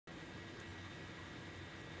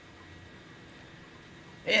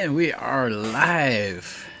And we are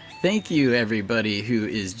live. Thank you, everybody who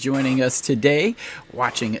is joining us today,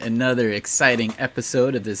 watching another exciting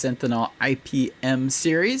episode of the Zenthanol IPM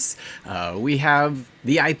series. We have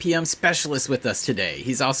the IPM specialist with us today.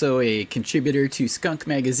 He's also a contributor to Skunk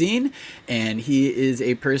Magazine, and he is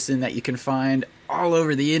a person that you can find all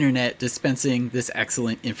over the internet dispensing this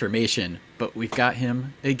excellent information. But we've got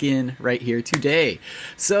him again right here today.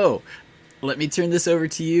 So, let me turn this over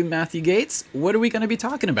to you, Matthew Gates. What are we going to be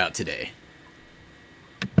talking about today?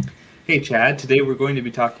 Hey Chad, today we're going to be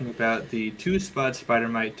talking about the two-spotted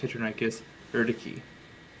SpiderMite Tetranychus urticae.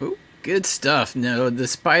 Oh, good stuff. No, the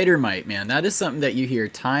SpiderMite, man, that is something that you hear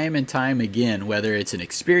time and time again, whether it's an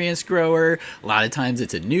experienced grower, a lot of times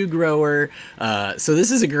it's a new grower. So this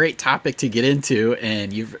is a great topic to get into,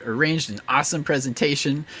 and you've arranged an awesome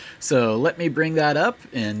presentation. So let me bring that up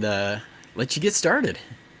and let you get started.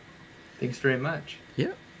 Thanks very much.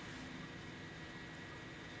 Yeah.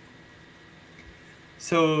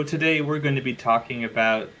 So today we're going to be talking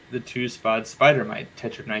about the two-spotted SpiderMite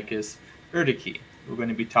Tetranychus urticae. We're going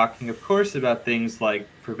to be talking, of course, about things like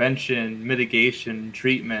prevention, mitigation,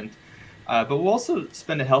 treatment, but we'll also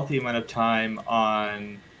spend a healthy amount of time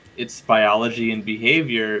on its biology and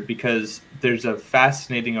behavior because there's a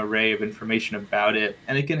fascinating array of information about it,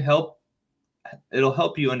 and it'll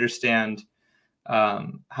help you understand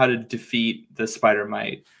how to defeat the spider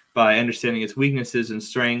mite by understanding its weaknesses and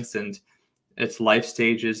strengths and its life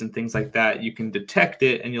stages and things like that. You can detect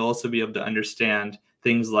it, and you'll also be able to understand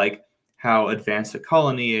things like how advanced a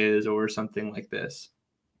colony is or something like this.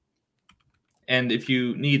 And if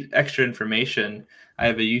you need extra information, I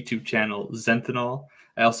have a YouTube channel, Zenthanol.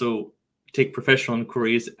 I also take professional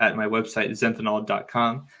inquiries at my website,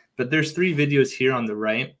 zenthanol.com. But there's 3 videos here on the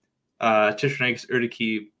right. Tetranychus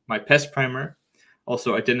urticae, my pest primer,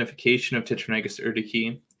 also identification of Tetranychus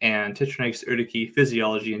urticae, and Tetranychus urticae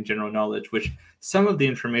physiology and general knowledge, which some of the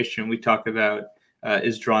information we talk about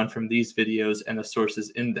is drawn from these videos and the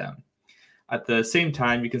sources in them. At the same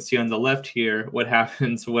time, you can see on the left here what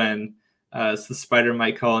happens when the spider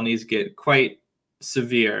mite colonies get quite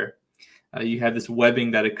severe. You have this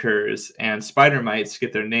webbing that occurs, and spider mites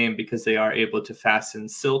get their name because they are able to fasten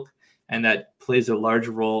silk, and that plays a large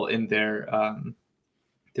role in their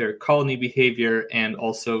colony behavior and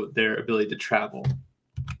also their ability to travel.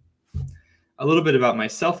 A little bit about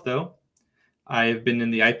myself, though. I've been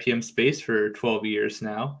in the IPM space for 12 years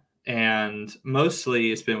now, and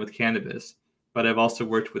mostly it's been with cannabis, but I've also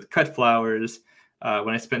worked with cut flowers.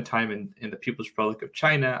 When I spent time in the People's Republic of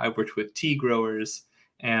China, I've worked with tea growers,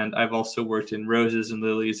 and I've also worked in roses and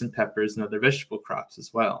lilies and peppers and other vegetable crops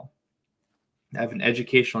as well. I have an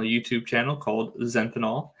educational YouTube channel called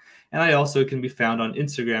Zenthanol, and I also can be found on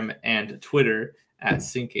Instagram and Twitter at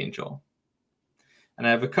SyncAngel. And I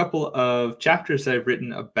have a couple of chapters that I've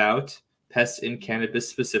written about pests in cannabis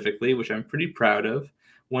specifically, which I'm pretty proud of.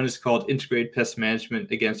 One is called Integrated Pest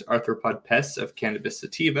Management Against Arthropod Pests of Cannabis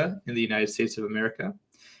Sativa in the United States of America.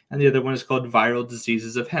 And the other one is called Viral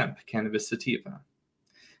Diseases of Hemp, Cannabis Sativa.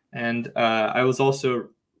 And I was also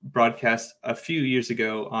broadcast a few years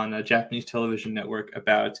ago on a Japanese television network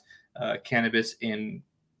about cannabis in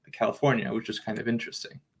California, which was kind of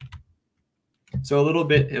interesting. So a little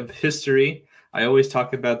bit of history. I always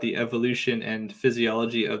talk about the evolution and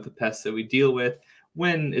physiology of the pests that we deal with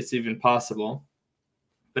when it's even possible,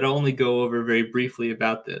 but I'll only go over very briefly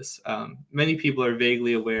about this. Many people are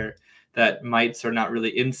vaguely aware that mites are not really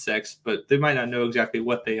insects, but they might not know exactly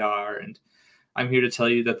what they are, and I'm here to tell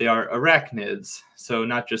you that they are arachnids. So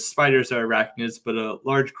not just spiders are arachnids, but a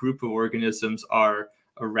large group of organisms are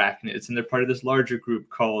arachnids, and they're part of this larger group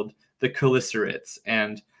called the chelicerates.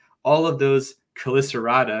 And all of those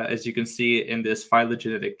chelicerata, as you can see in this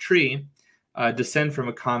phylogenetic tree, descend from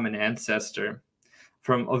a common ancestor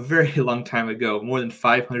from a very long time ago, more than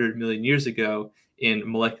 500 million years ago in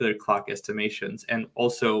molecular clock estimations, and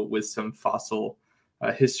also with some fossil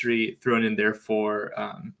history thrown in there for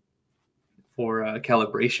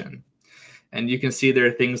calibration. And you can see there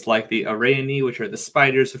are things like the Araeinae, which are the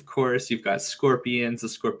spiders, of course. You've got scorpions, the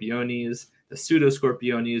Scorpiones, the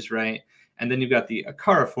Pseudoscorpiones, right? And then you've got the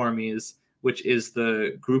Acariformes, which is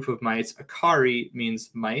the group of mites. Acari means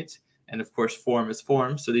mite, and of course form is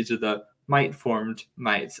form. So these are the mite-formed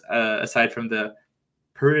mites, aside from the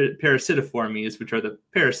Parasitiformes, which are the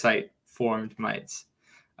parasite-formed mites.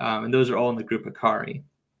 And those are all in the group Acari.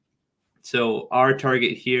 So our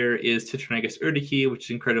target here is Tetranychus urticae, which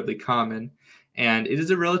is incredibly common. And it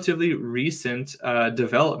is a relatively recent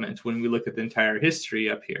development when we look at the entire history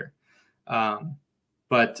up here.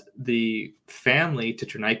 but the family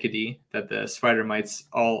Tetranychidae that the spider mites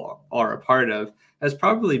all are a part of has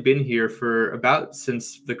probably been here for about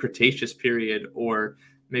since the Cretaceous period, or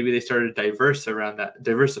maybe they started to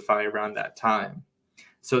diversify around that time.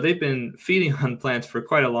 So they've been feeding on plants for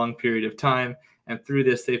quite a long period of time, and through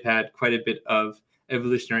this they've had quite a bit of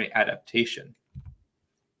evolutionary adaptation.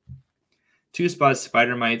 Two-spotted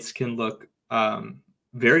spider mites can look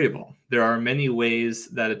variable. There are many ways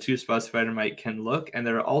that a two-spotted spider mite can look, and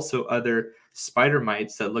there are also other spider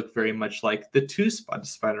mites that look very much like the two-spotted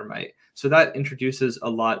spider mite. So that introduces a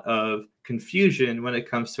lot of confusion when it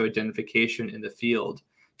comes to identification in the field.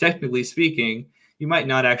 Technically speaking, you might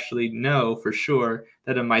not actually know for sure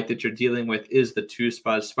that a mite that you're dealing with is the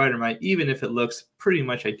two-spotted spider mite, even if it looks pretty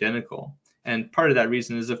much identical. And part of that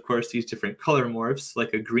reason is, of course, these different color morphs,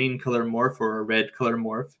 like a green color morph or a red color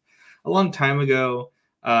morph. A long time ago,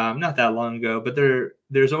 not that long ago, but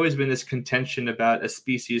there's always been this contention about a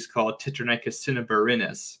species called Tetranychus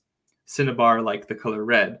cinnabarinus, cinnabar like the color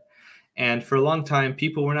red. And for a long time,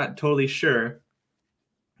 people were not totally sure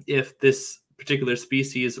if this particular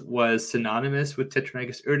species was synonymous with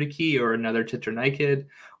Tetranychus urticae or another tetranykid,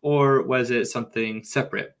 or was it something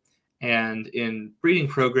separate? And in breeding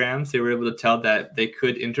programs, they were able to tell that they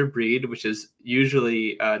could interbreed, which is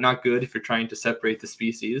usually not good if you're trying to separate the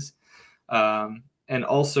species. And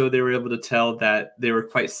also they were able to tell that they were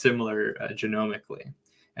quite similar genomically.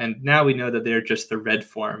 And now we know that they're just the red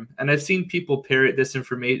form. And I've seen people parrot this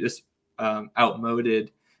information, this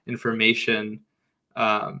outmoded information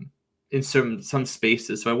in some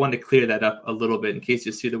spaces. So I wanted to clear that up a little bit in case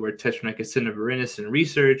you see the word Tetranychus cinnabarinus in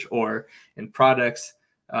research or in products.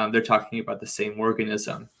 They're talking about the same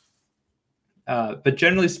organism. But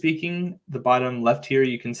generally speaking, the bottom left here,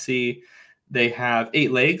 you can see they have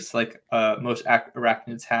 8 legs, like most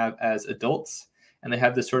arachnids have as adults. And they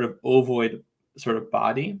have this sort of ovoid sort of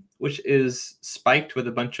body, which is spiked with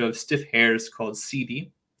a bunch of stiff hairs called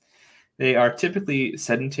setae. They are typically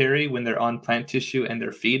sedentary when they're on plant tissue and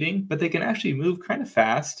they're feeding, but they can actually move kind of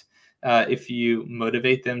fast if you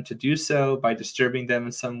motivate them to do so by disturbing them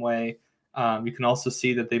in some way. You can also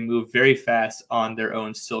see that they move very fast on their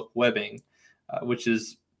own silk webbing, which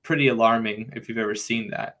is pretty alarming if you've ever seen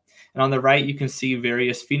that. And on the right, you can see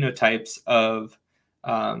various phenotypes of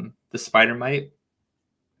the spider mite.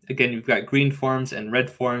 Again, you've got green forms and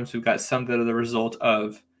red forms. We've got some that are the result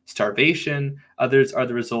of starvation. Others are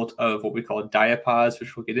the result of what we call diapause,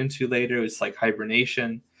 which we'll get into later. It's like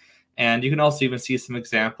hibernation. And you can also even see some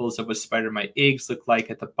examples of what spider mite eggs look like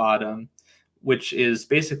at the bottom, which is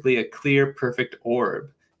basically a clear, perfect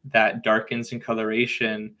orb that darkens in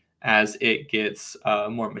coloration as it gets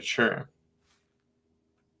more mature.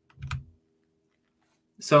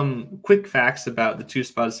 Some quick facts about the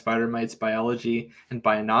two-spotted spider mite's biology and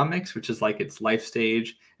bionomics, which is like its life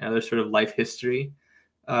stage and other sort of life history.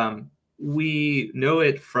 We know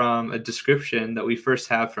it from a description that we first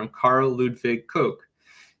have from Carl Ludwig Koch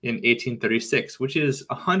in 1836, which is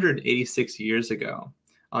 186 years ago,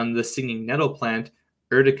 on the singing nettle plant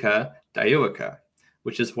Urtica dioica,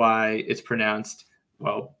 which is why it's pronounced,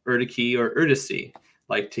 well, urticae or urticae,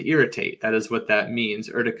 like to irritate. That is what that means,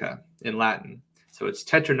 urtica, in Latin. So it's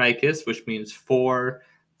Tetranychus, which means 4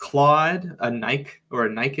 clawed. A nike or a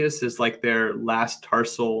nicus is like their last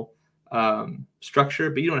tarsal structure,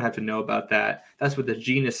 but you don't have to know about that. That's what the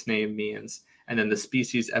genus name means. And then the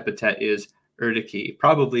species epithet is urticae,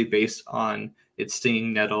 probably based on its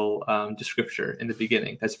stinging nettle descriptor in the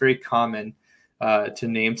beginning. That's very common to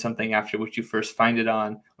name something after which you first find it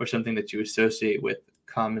on, or something that you associate with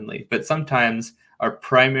commonly. But sometimes our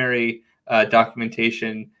primary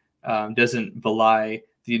documentation doesn't belie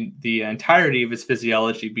the entirety of its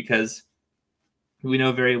physiology, because we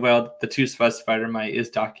know very well that the two-spotted spider mite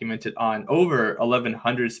is documented on over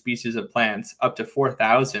 1,100 species of plants, up to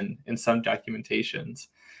 4,000 in some documentations,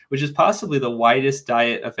 which is possibly the widest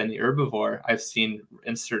diet of any herbivore I've seen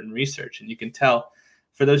in certain research. And you can tell,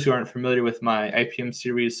 for those who aren't familiar with my IPM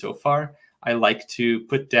series so far, I like to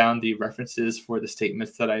put down the references for the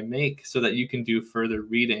statements that I make so that you can do further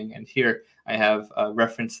reading. And here I have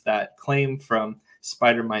referenced that claim from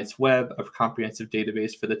SpiderMite's Web, a comprehensive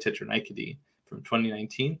database for the Tetranychidae from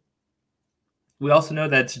 2019. We also know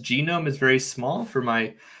that its genome is very small. For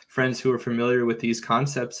my friends who are familiar with these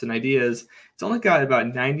concepts and ideas, it's only got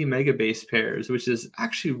about 90 megabase pairs, which is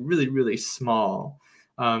actually really, really small.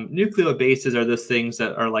 Nucleobases are those things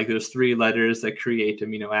that are like those 3 letters that create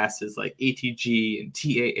amino acids like ATG and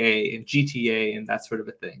TAA and GTA and that sort of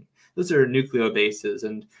a thing. Those are nucleobases,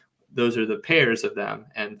 and those are the pairs of them,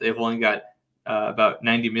 and they've only got about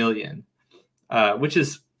 90 million, which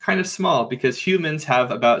is kind of small because humans have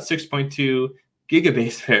about 6.2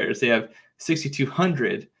 gigabase pairs. They have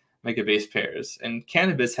 6,200 megabase pairs, and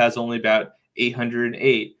Cannabis has only about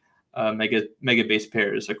 808 megabase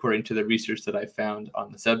pairs, according to the research that I found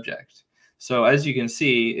on the subject. So as you can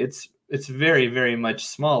see, it's very, very much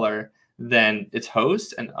smaller than its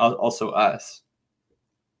host and also us.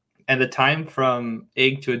 And the time from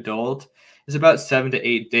egg to adult is about 7 to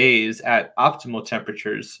 8 days at optimal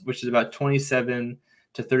temperatures, which is about 27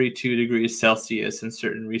 to 32 degrees Celsius in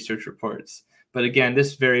certain research reports. But again,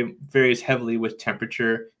 this varies heavily with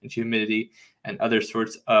temperature and humidity and other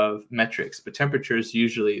sorts of metrics. But temperature is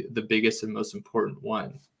usually the biggest and most important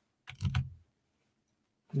one.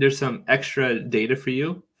 There's some extra data for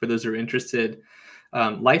you, for those who are interested.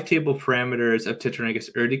 Life table parameters of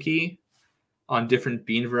Tetranychus urticae on different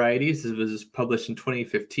bean varieties. This was published in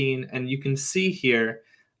 2015. And you can see here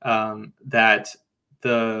that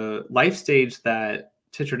the life stage that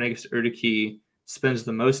Tetranychus urticae spends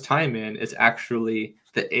the most time in is actually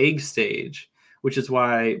the egg stage, which is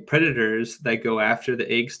why predators that go after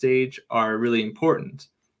the egg stage are really important.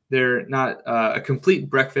 They're not a complete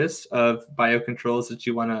breakfast of biocontrols that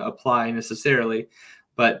you want to apply necessarily,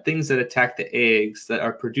 but things that attack the eggs that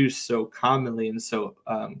are produced so commonly and so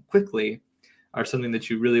quickly are something that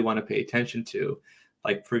you really want to pay attention to.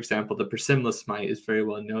 Like, for example, the Persimilis mite is very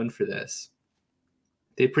well known for this.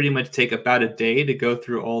 They pretty much take about a day to go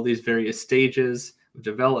through all these various stages of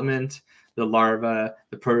development, the larva,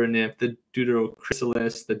 the protonymph, the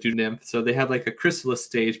deuterochrysalis, the deutonymph. So they have like a chrysalis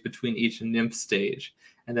stage between each nymph stage.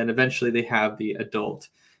 And then eventually they have the adult.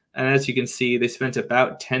 And as you can see, they spent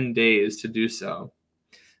about 10 days to do so.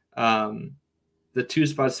 The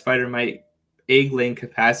two-spotted SpiderMite egg-laying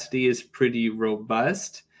capacity is pretty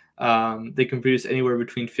robust. They can produce anywhere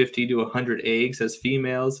between 50 to 100 eggs as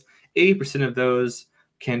females. 80% of those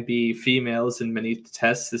can be females in many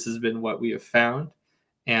tests. This has been what we have found.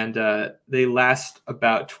 And they last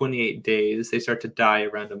about 28 days. They start to die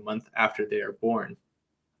around a month after they are born.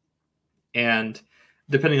 And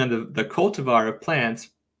depending on the cultivar of plants,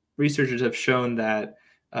 researchers have shown that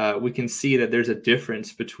we can see that there's a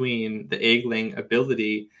difference between the egg-laying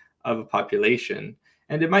ability of a population.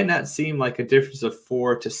 And it might not seem like a difference of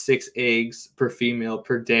 4 to 6 eggs per female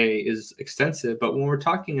per day is extensive, but when we're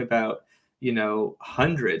talking about, you know,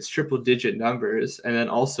 hundreds, triple-digit numbers, and then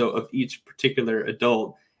also of each particular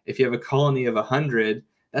adult, if you have a colony of 100,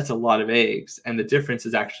 that's a lot of eggs, and the difference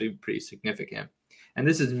is actually pretty significant. And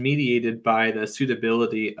this is mediated by the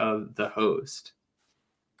suitability of the host.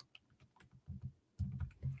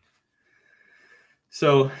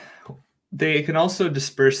 So they can also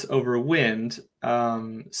disperse over wind.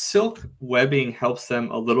 Silk webbing helps them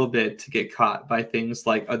a little bit to get caught by things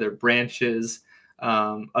like other branches,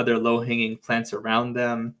 other low-hanging plants around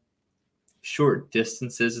them, short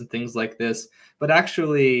distances and things like this. But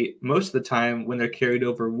actually, most of the time when they're carried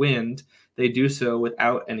over wind, they do so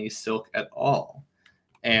without any silk at all.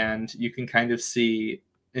 And you can kind of see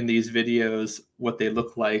in these videos what they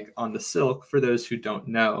look like on the silk for those who don't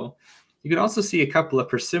know. You can also see a couple of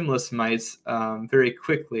Persimilis mites very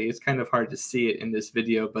quickly. It's kind of hard to see it in this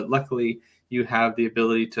video, but luckily you have the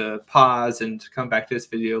ability to pause and come back to this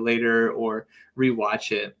video later or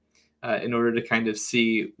rewatch it in order to kind of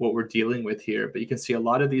see what we're dealing with here. But you can see a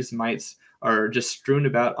lot of these mites are just strewn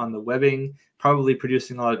about on the webbing, probably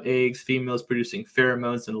producing a lot of eggs, females producing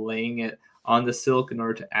pheromones and laying it on the silk in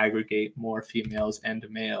order to aggregate more females and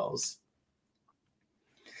males.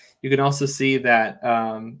 You can also see that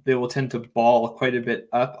they will tend to ball quite a bit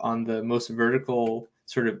up on the most vertical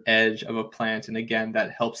sort of edge of a plant. And again,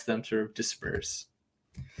 that helps them sort of disperse.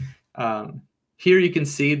 Here you can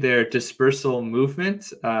see their dispersal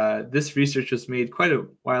movement. This research was made quite a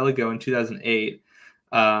while ago in 2008.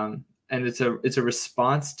 And it's a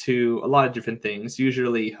response to a lot of different things,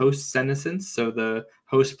 usually host senescence. So the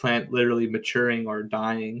host plant literally maturing or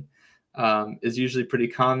dying is usually pretty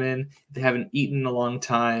common. If they haven't eaten in a long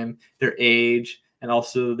time, their age, and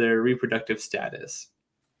also their reproductive status.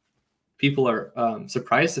 People are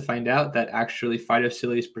surprised to find out that actually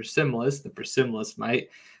Phytosilius persimilis, the Persimilis mite,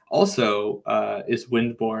 also is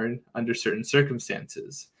windborne under certain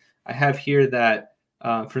circumstances. I have here that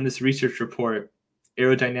from this research report,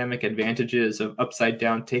 aerodynamic advantages of upside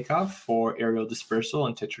down takeoff for aerial dispersal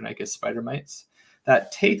in Tetranychus spidermites.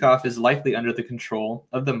 That takeoff is likely under the control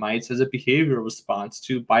of the mites as a behavioral response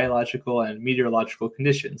to biological and meteorological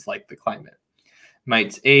conditions like the climate.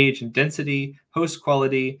 Mites' age and density, host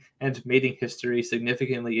quality, and mating history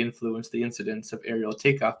significantly influence the incidence of aerial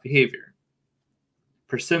takeoff behavior.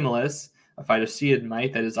 Persimilis, a phytoceid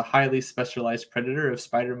mite that is a highly specialized predator of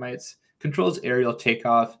spider mites, controls aerial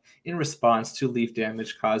takeoff in response to leaf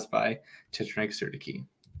damage caused by Tetranychus urticae.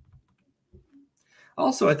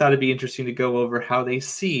 Also, I thought it'd be interesting to go over how they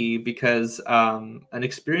see, because an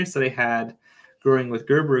experience that I had growing with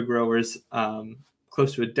Gerber growers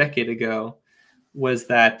close to a decade ago was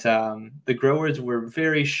that the growers were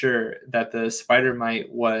very sure that the spider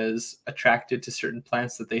mite was attracted to certain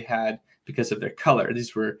plants that they had because of their color.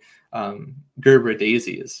 These were Gerber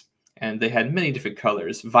daisies, and they had many different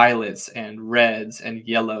colors, violets and reds and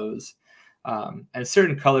yellows, and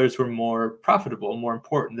certain colors were more profitable, more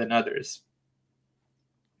important than others.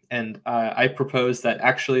 And I proposed that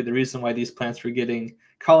actually the reason why these plants were getting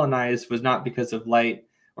colonized was not because of light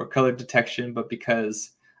or color detection, but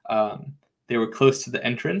because they were close to the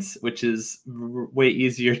entrance, which is way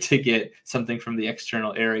easier to get something from the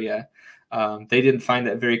external area. They didn't find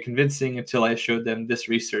that very convincing until I showed them this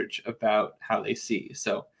research about how they see.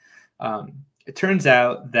 So it turns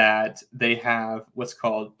out that they have what's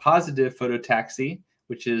called positive phototaxy,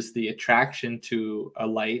 which is the attraction to a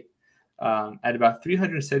light, at about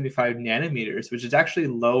 375 nanometers, which is actually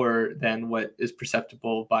lower than what is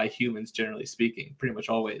perceptible by humans, generally speaking, pretty much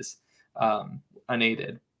always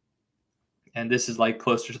unaided. And this is like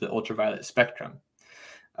closer to the ultraviolet spectrum.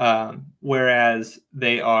 Whereas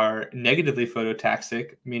they are negatively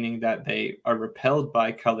phototaxic, meaning that they are repelled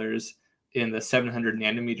by colors in the 700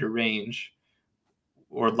 nanometer range,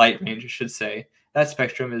 or light range, I should say. That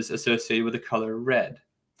spectrum is associated with the color red,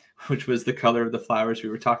 which was the color of the flowers we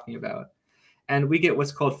were talking about. And we get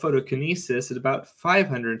what's called photokinesis at about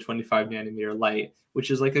 525 nanometer light,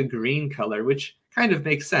 which is like a green color, which kind of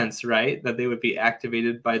makes sense, right? That they would be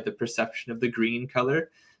activated by the perception of the green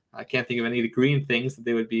color. I can't think of any of the green things that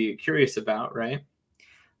they would be curious about, right?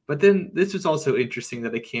 But then this was also interesting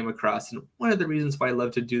that I came across. And one of the reasons why I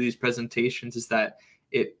love to do these presentations is that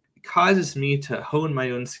it causes me to hone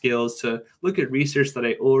my own skills, to look at research that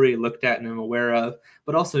I already looked at and am aware of,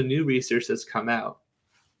 but also new research that's come out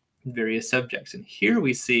in various subjects. And here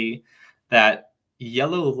we see that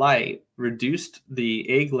yellow light reduced the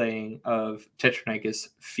egg laying of Tetranychus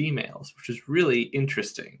females, which is really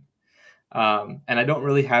interesting. And I don't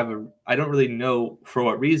really know for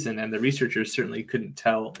what reason, and the researchers certainly couldn't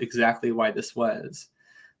tell exactly why this was.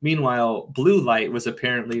 Meanwhile, blue light was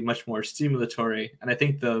apparently much more stimulatory, and I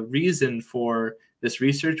think the reason for this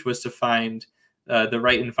research was to find the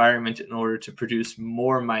right environment in order to produce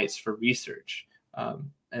more mites for research.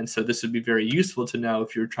 And so this would be very useful to know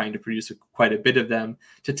if you're trying to produce quite a bit of them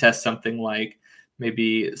to test something like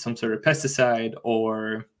maybe some sort of pesticide,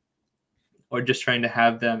 or just trying to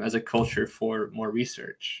have them as a culture for more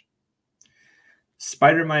research.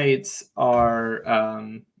 Spider mites are,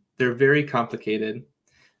 they're very complicated.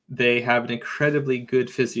 They have an incredibly good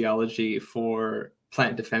physiology for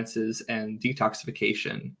plant defenses and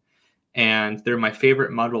detoxification. And they're my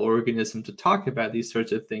favorite model organism to talk about these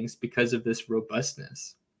sorts of things because of this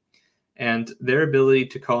robustness. And their ability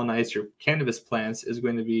to colonize your cannabis plants is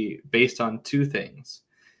going to be based on two things.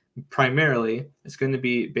 Primarily, it's going to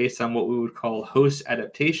be based on what we would call host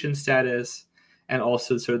adaptation status, and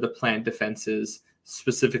also sort of the plant defenses,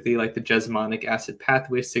 specifically like the jesmonic acid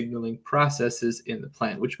pathway signaling processes in the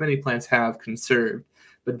plant, which many plants have conserved,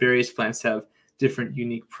 but various plants have different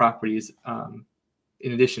unique properties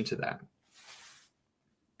in addition to that.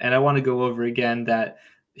 And I want to go over again that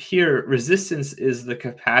here, resistance is the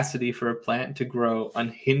capacity for a plant to grow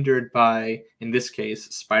unhindered by, in this case,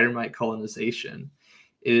 spider mite colonization.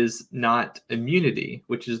 It is not immunity,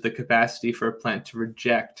 which is the capacity for a plant to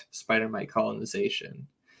reject spider mite colonization.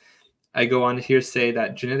 I go on to here say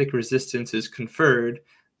that genetic resistance is conferred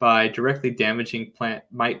by directly damaging plant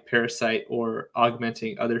mite parasite or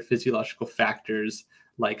augmenting other physiological factors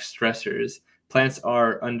like stressors. Plants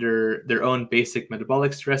are under their own basic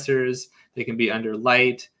metabolic stressors. They can be under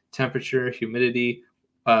light, temperature, humidity,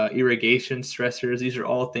 irrigation stressors. These are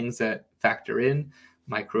all things that factor in.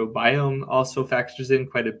 Microbiome also factors in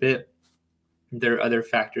quite a bit. There are other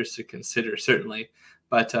factors to consider, certainly.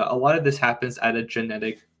 But a lot of this happens at a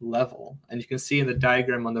genetic level. And you can see in the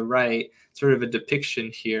diagram on the right, sort of a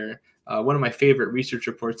depiction here. One of my favorite research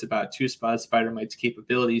reports about two-spotted SpiderMite's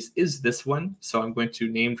capabilities is this one. So I'm going to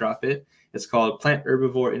name drop it. It's called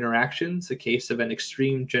Plant-Herbivore Interactions, a case of an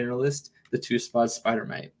extreme generalist, the two-spotted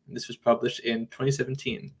SpiderMite. And this was published in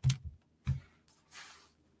 2017.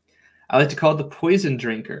 I like to call it the poison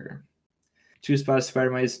drinker. Two-spotted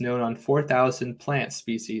SpiderMite is known on 4,000 plant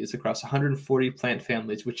species across 140 plant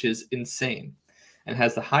families, which is insane, and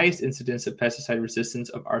has the highest incidence of pesticide resistance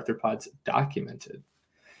of arthropods documented.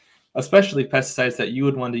 Especially pesticides that you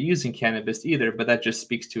would want to use in cannabis either, but that just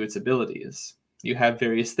speaks to its abilities. You have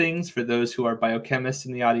various things. For those who are biochemists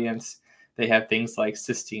in the audience, they have things like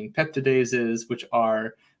cysteine peptidases, which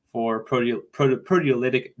are for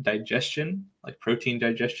proteolytic digestion, like protein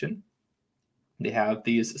digestion. They have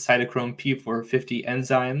these cytochrome P450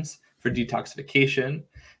 enzymes for detoxification.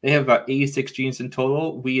 They have about 86 genes in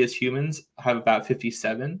total. We as humans have about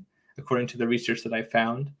 57, according to the research that I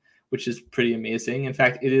found, which is pretty amazing. In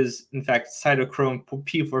fact, it is, cytochrome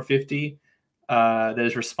P450 that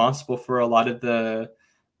is responsible for a lot of the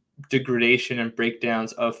degradation and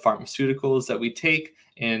breakdowns of pharmaceuticals that we take,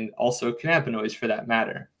 and also cannabinoids for that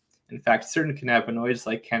matter. In fact, certain cannabinoids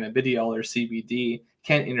like cannabidiol or CBD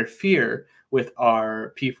can interfere with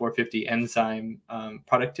our P450 enzyme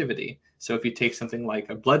productivity. So if you take something like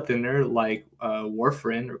a blood thinner like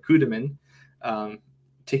warfarin or Coumadin,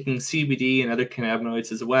 taking CBD and other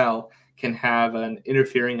cannabinoids as well can have an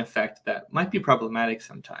interfering effect that might be problematic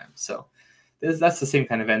sometimes. So that's the same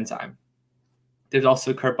kind of enzyme. There's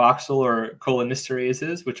also carboxyl or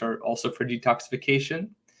cholinesterases, which are also for detoxification.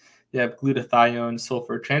 They have glutathione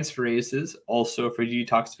sulfur transferases, also for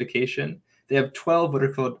detoxification. They have 12 what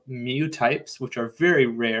are called mu types, which are very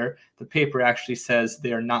rare. The paper actually says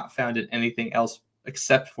they are not found in anything else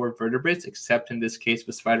except for vertebrates, except in this case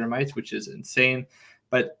with spider mites, which is insane.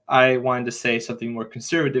 But I wanted to say something more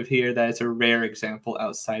conservative here, that it's a rare example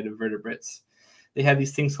outside of vertebrates. They have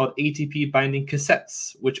these things called ATP binding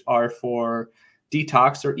cassettes, which are for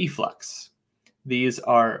detox or efflux. These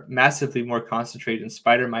are massively more concentrated in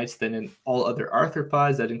spider mites than in all other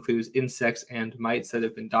arthropods. That includes insects and mites that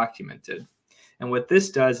have been documented. And what this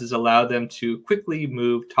does is allow them to quickly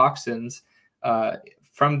move toxins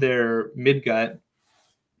from their midgut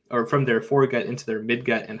or from their foregut into their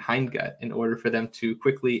midgut and hindgut in order for them to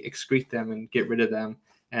quickly excrete them and get rid of them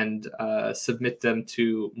and submit them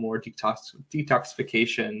to more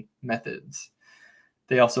detoxification methods.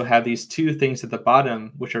 They also have these two things at the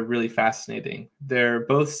bottom, which are really fascinating. They're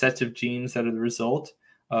both sets of genes that are the result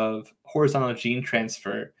of horizontal gene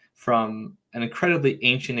transfer from an incredibly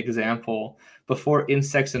ancient example before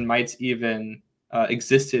insects and mites even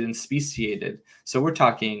existed and speciated. So we're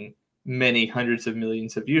talking many hundreds of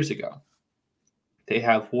millions of years ago. They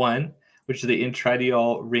have one, which is the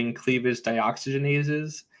intradiol ring cleavage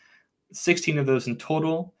dioxygenases, 16 of those in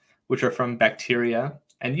total, which are from bacteria.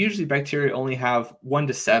 And usually bacteria only have 1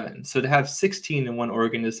 to 7. So to have 16 in one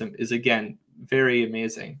organism is, again, very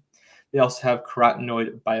amazing. They also have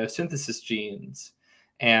carotenoid biosynthesis genes,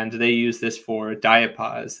 and they use this for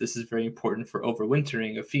diapause. This is very important for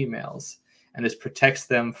overwintering of females. And this protects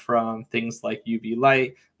them from things like UV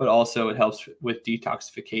light, but also it helps with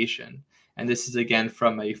detoxification. And this is, again,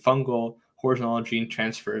 from a fungal horizontal gene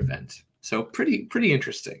transfer event. So pretty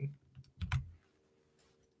interesting.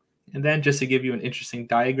 And then just to give you an interesting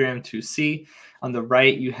diagram to see, on the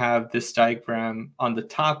right, you have this diagram. On the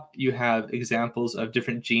top, you have examples of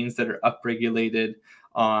different genes that are upregulated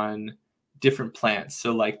on different plants.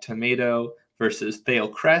 So like tomato versus thale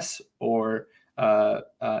cress or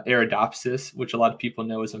Arabidopsis, which a lot of people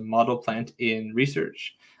know is a model plant in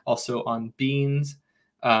research. Also on beans,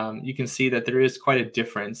 you can see that there is quite a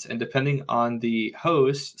difference. And depending on the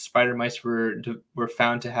host, spider mites were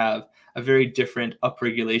found to have a very different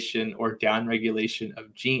upregulation or downregulation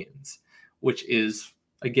of genes, which is,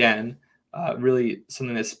 again, really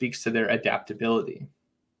something that speaks to their adaptability.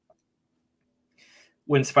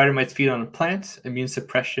 When spider mites feed on a plant, immune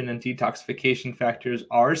suppression and detoxification factors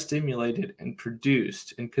are stimulated and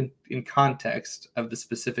produced in context of the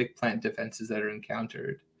specific plant defenses that are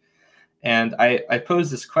encountered. And I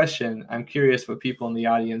pose this question. I'm curious what people in the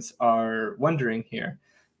audience are wondering here.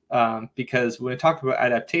 Because when we talk about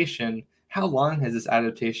adaptation, how long has this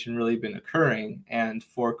adaptation really been occurring? And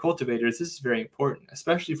for cultivators, this is very important,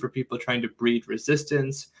 especially for people trying to breed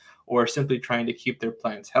resistance or simply trying to keep their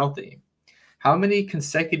plants healthy. How many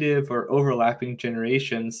consecutive or overlapping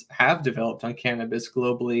generations have developed on cannabis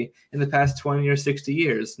globally in the past 20 or 60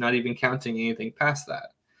 years, not even counting anything past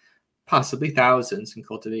that? Possibly thousands in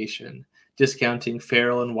cultivation, discounting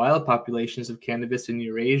feral and wild populations of cannabis in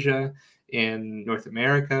Eurasia, in North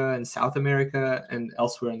America and South America, and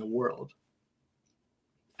elsewhere in the world.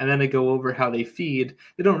 And then I go over how they feed.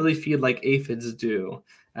 They don't really feed like aphids do,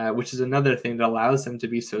 which is another thing that allows them to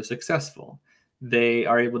be so successful. They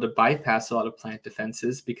are able to bypass a lot of plant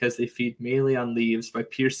defenses because they feed mainly on leaves by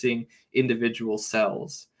piercing individual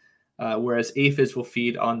cells. Whereas aphids will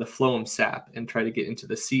feed on the phloem sap and try to get into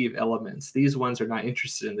the sieve elements. These ones are not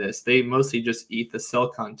interested in this. They mostly just eat the cell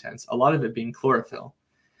contents, a lot of it being chlorophyll.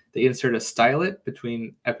 They insert a stylet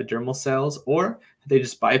between epidermal cells, or they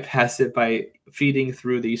just bypass it by feeding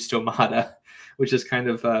through the stomata, which is kind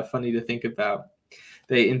of funny to think about.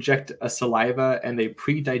 They inject a saliva and they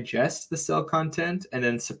pre-digest the cell content and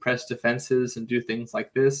then suppress defenses and do things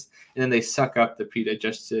like this. And then they suck up the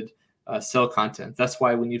pre-digested cell content. That's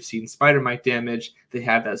why when you've seen spider mite damage, they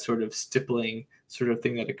have that sort of stippling sort of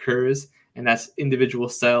thing that occurs. And that's individual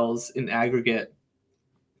cells in aggregate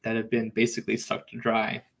that have been basically sucked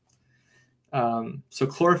dry. So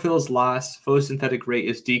chlorophyll is lost, photosynthetic rate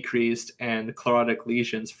is decreased, and chlorotic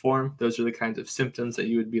lesions form. Those are the kinds of symptoms that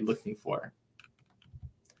you would be looking for.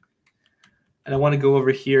 And I want to go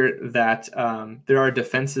over here that there are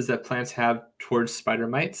defenses that plants have towards spider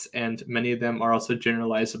mites, and many of them are also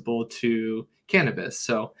generalizable to cannabis.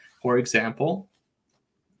 So, for example,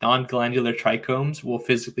 non-glandular trichomes will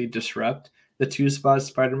physically disrupt the two-spotted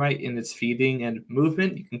spider mite in its feeding and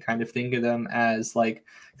movement. You can kind of think of them as like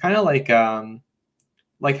how it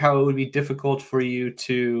would be difficult for you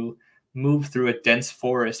to move through a dense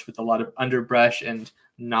forest with a lot of underbrush and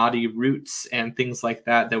knotty roots and things like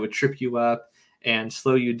that would trip you up and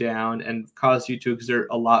slow you down and cause you to exert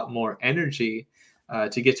a lot more energy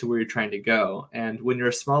to get to where you're trying to go. And when you're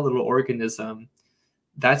a small little organism,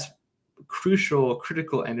 that's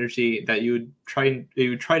critical energy that you would try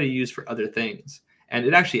to use for other things. And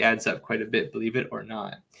it actually adds up quite a bit, believe it or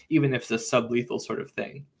not, even if it's a sublethal sort of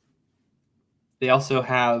thing. They also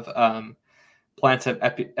have plants have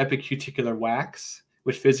epicuticular wax,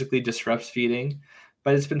 which physically disrupts feeding.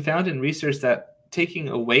 But it's been found in research that taking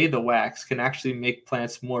away the wax can actually make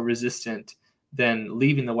plants more resistant than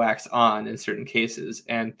leaving the wax on in certain cases.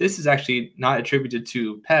 And this is actually not attributed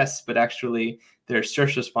to pests, but actually their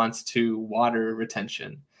stress response to water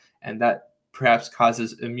retention. And that perhaps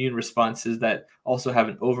causes immune responses that also have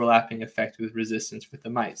an overlapping effect with resistance with the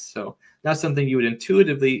mites. So not something you would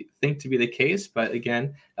intuitively think to be the case, but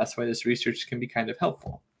again, that's why this research can be kind of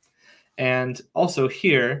helpful. And also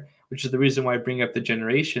here, which is the reason why I bring up the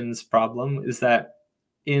generations problem, is that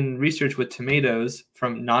in research with tomatoes,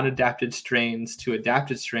 from non-adapted strains to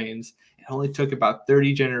adapted strains, it only took about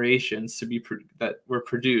 30 generations that were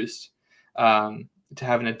produced to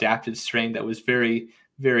have an adapted strain that was very,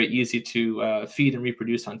 very easy to feed and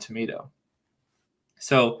reproduce on tomato.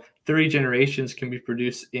 So 30 generations can be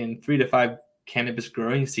produced in 3 to 5 cannabis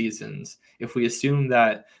growing seasons. If we assume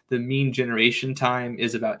that the mean generation time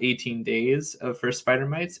is about 18 days for spider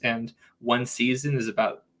mites, and one season is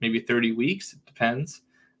about maybe 30 weeks, it depends.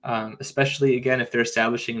 Especially, again, if they're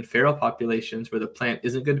establishing in feral populations where the plant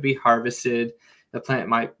isn't going to be harvested, the plant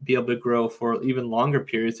might be able to grow for even longer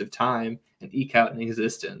periods of time and eke out an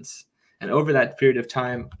existence. And over that period of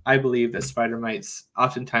time, I believe that spider mites,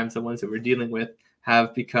 oftentimes the ones that we're dealing with,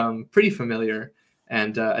 have become pretty familiar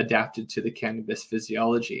and adapted to the cannabis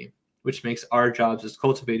physiology, which makes our jobs as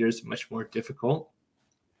cultivators much more difficult.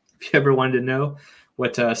 If you ever wanted to know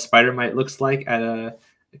what a spider mite looks like at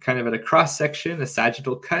a cross section, a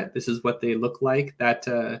sagittal cut, this is what they look like. That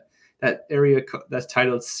area that's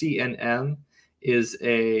titled CNM is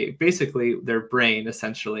basically their brain,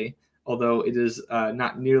 essentially, although it is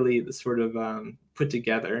not nearly the sort of put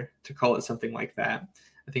together to call it something like that.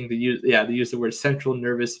 I think they use the word central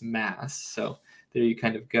nervous mass. So there you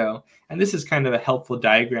kind of go. And this is kind of a helpful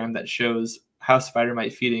diagram that shows how spider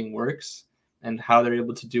mite feeding works and how they're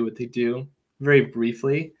able to do what they do. Very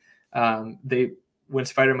briefly, when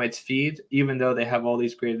spider mites feed, even though they have all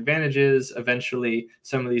these great advantages, eventually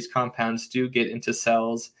some of these compounds do get into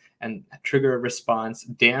cells and trigger a response.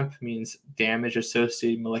 DAMP means damage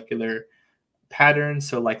associated molecular pattern,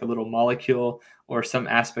 so like a little molecule or some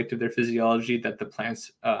aspect of their physiology that the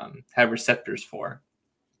plants have receptors for.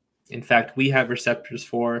 In fact, we have receptors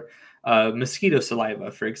for mosquito saliva,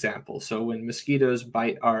 for example. So when mosquitoes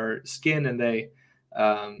bite our skin and they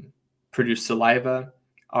produce saliva,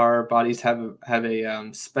 our bodies have a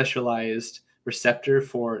specialized receptor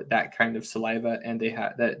for that kind of saliva, and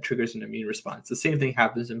that triggers an immune response. The same thing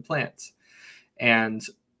happens in plants. And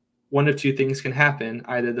one of two things can happen.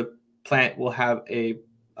 Either the plant will have a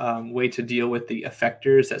way to deal with the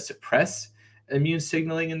effectors that suppress immune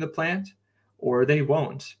signaling in the plant, or they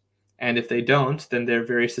won't. And if they don't, then they're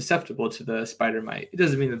very susceptible to the spider mite. It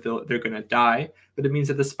doesn't mean that they're going to die, but it means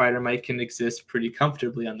that the spider mite can exist pretty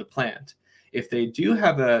comfortably on the plant. If they do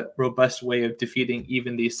have a robust way of defeating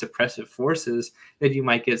even these suppressive forces, then you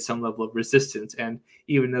might get some level of resistance. And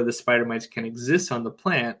even though the spider mites can exist on the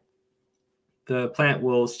plant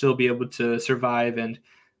will still be able to survive and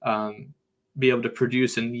be able to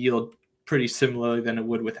produce and yield pretty similarly than it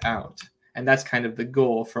would without. And that's kind of the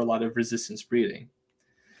goal for a lot of resistance breeding.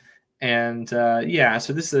 And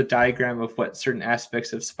so this is a diagram of what certain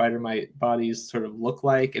aspects of spider mite bodies sort of look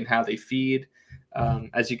like and how they feed.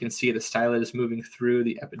 As you can see, the stylet is moving through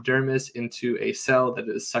the epidermis into a cell that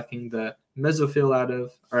is sucking the mesophyll out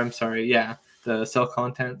of, the cell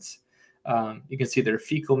contents. You can see their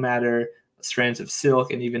fecal matter, strands of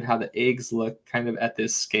silk, and even how the eggs look kind of at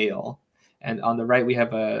this scale. And on the right, we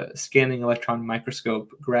have a scanning electron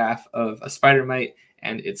microscope graph of a spider mite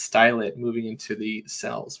and its stylet moving into the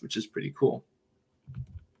cells, which is pretty cool.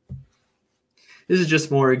 This is just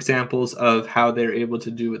more examples of how they're able to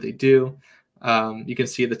do what they do. You can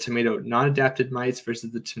see the tomato non-adapted mites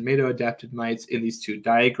versus the tomato adapted mites in these two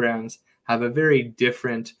diagrams have a very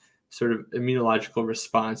different sort of immunological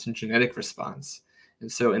response and genetic response.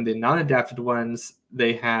 And so in the non-adapted ones,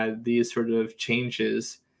 they had these sort of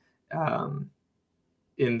changes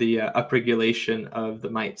in the upregulation of the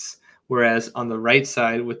mites. Whereas on the right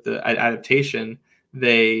side with the adaptation,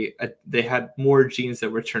 they had more genes that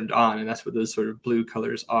were turned on, and that's what those sort of blue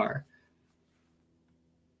colors are.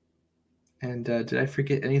 And did I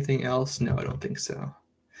forget anything else? No, I don't think so.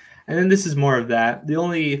 And then this is more of that. The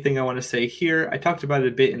only thing I want to say here, I talked about it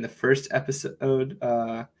a bit in the first episode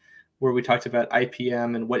where we talked about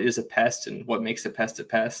IPM and what is a pest and what makes a pest a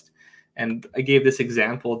pest. And I gave this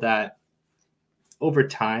example that over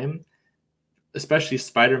time, especially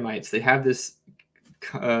spider mites, they have this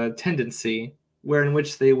tendency where in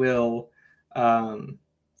which they will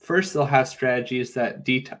first they'll have strategies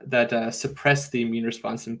that suppress the immune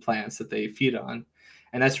response in plants that they feed on,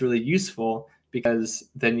 and that's really useful because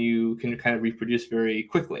then you can kind of reproduce very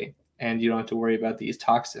quickly and you don't have to worry about these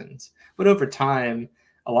toxins. But over time,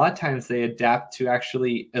 a lot of times they adapt to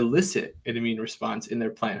actually elicit an immune response in their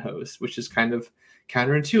plant host, which is kind of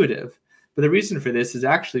counterintuitive. But the reason for this is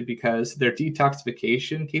actually because their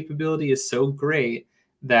detoxification capability is so great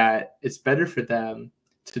that it's better for them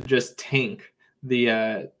to just tank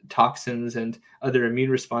the toxins and other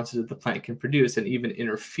immune responses that the plant can produce and even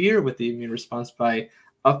interfere with the immune response by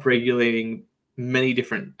upregulating many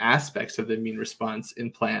different aspects of the immune response in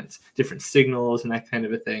plants, different signals and that kind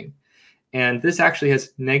of a thing. And this actually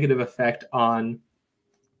has negative effect on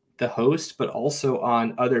the host, but also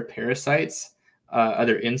on other parasites,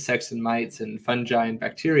 other insects and mites and fungi and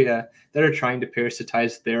bacteria that are trying to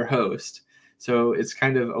parasitize their host. So it's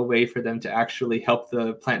kind of a way for them to actually help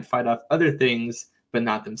the plant fight off other things, but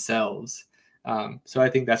not themselves. So I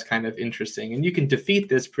think that's kind of interesting. And you can defeat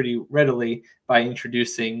this pretty readily by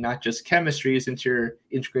introducing not just chemistries into your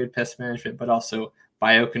integrated pest management, but also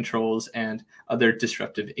biocontrols and other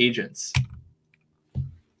disruptive agents.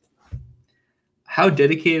 How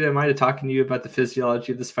dedicated am I to talking to you about the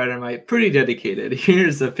physiology of the spider mite? Pretty dedicated.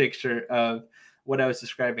 Here's a picture of what I was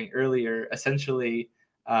describing earlier. Essentially,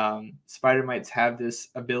 spider mites have this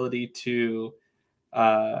ability to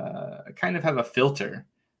kind of have a filter.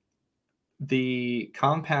 The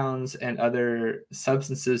compounds and other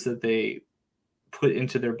substances that they put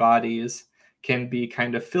into their bodies can be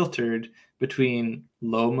kind of filtered between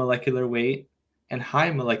low molecular weight and high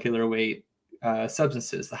molecular weight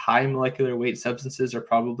substances. The high molecular weight substances are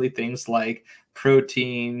probably things like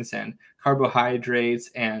proteins and carbohydrates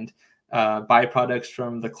and byproducts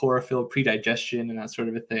from the chlorophyll predigestion and that sort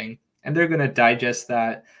of a thing. And they're going to digest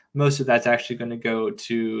that. Most of that's actually going to go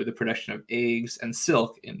to the production of eggs and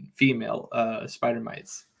silk in female spider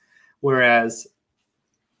mites. Whereas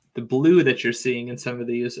the blue that you're seeing in some of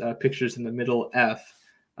these pictures in the middle F,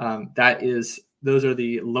 those are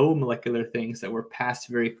the low molecular things that were passed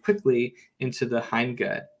very quickly into the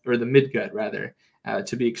hindgut, or the midgut rather,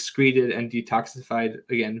 to be excreted and detoxified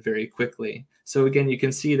again very quickly. So again, you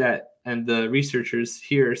can see that, and the researchers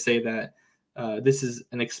here say that this is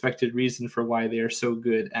an expected reason for why they are so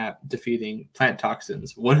good at defeating plant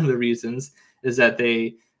toxins. One of the reasons is that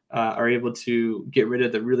they are able to get rid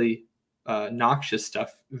of the really noxious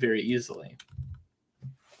stuff very easily.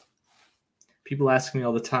 People ask me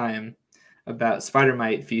all the time about spider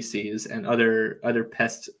mite feces and other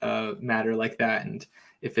pest matter like that, and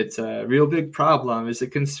if it's a real big problem, is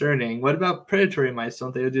it concerning? What about predatory mice?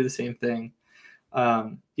 Don't they do the same thing?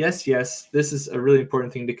 Yes, this is a really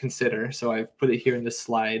important thing to consider. So I've put it here in this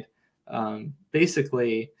slide.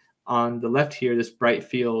 Basically, on the left here, this bright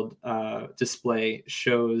field display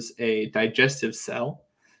shows a digestive cell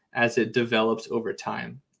as it develops over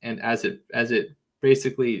time. And as it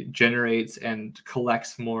basically generates and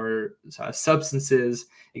collects more substances,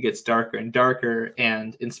 it gets darker and darker.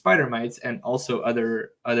 And in spider mites and also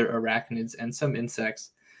other arachnids and some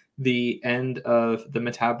insects, the end of the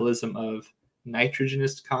metabolism of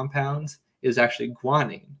nitrogenous compounds is actually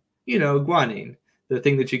guanine. You know, guanine, the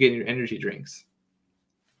thing that you get in your energy drinks.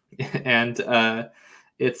 And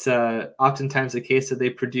it's oftentimes the case that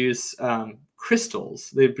they produce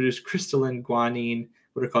crystals. They produce crystalline guanine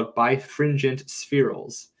what are called bifringent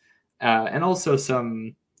spherules, and also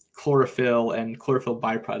some chlorophyll and chlorophyll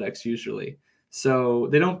byproducts usually. So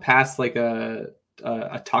they don't pass like a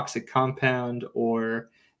toxic compound or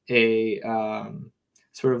a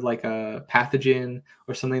sort of like a pathogen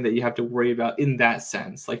or something that you have to worry about in that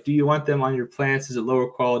sense. Like, do you want them on your plants? Is it lower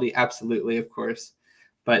quality? Absolutely, of course.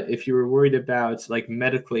 But if you were worried about, like,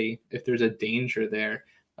 medically, if there's a danger there,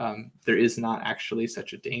 there is not actually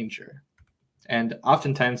such a danger. And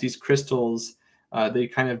oftentimes these crystals, they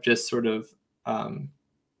kind of just sort of,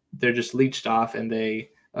 they're just leached off and they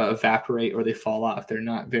evaporate or they fall off. They're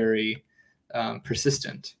not very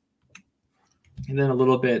persistent. And then a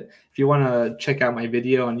little bit, if you want to check out my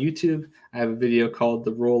video on YouTube, I have a video called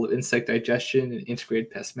The Role of Insect Digestion in Integrated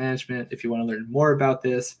Pest Management if you want to learn more about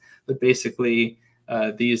this. But basically,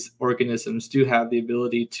 these organisms do have the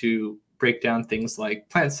ability to break down things like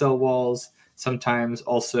plant cell walls, sometimes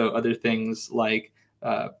also other things like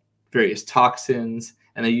various toxins,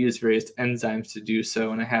 and they use various enzymes to do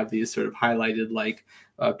so. And I have these sort of highlighted like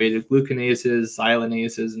beta-glucanases,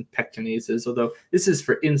 xylanases, and pectinases, although this is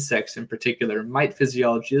for insects in particular. Mite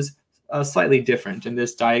physiology is slightly different. In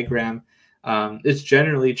this diagram, it's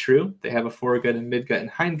generally true. They have a foregut and midgut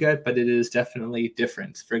and hindgut, but it is definitely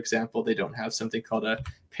different. For example, they don't have something called a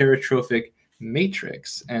paratrophic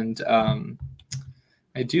matrix. And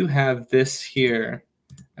I do have this here.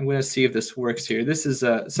 I'm going to see if this works here. This is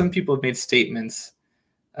some people have made statements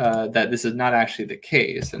that this is not actually the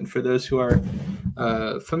case. And for those who are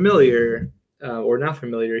familiar or not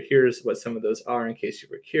familiar, here's what some of those are in case you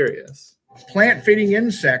were curious. Plant-feeding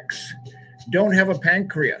insects don't have a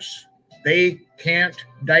pancreas. They can't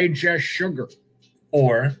digest sugar.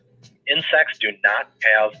 Or insects do not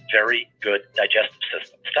have very good digestive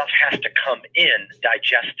systems. Stuff has to come in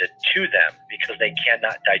digested to them because they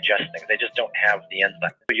cannot digest things. They just don't have the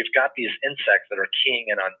enzyme. So you've got these insects that are keying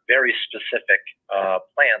in on very specific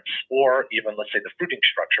plants, or even, let's say, the fruiting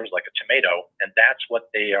structures like a tomato, and that's what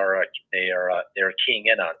they're keying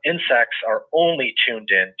in on. Insects are only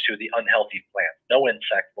tuned in to the unhealthy plant. No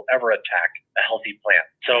insect will ever attack a healthy plant.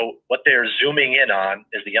 So what they're zooming in on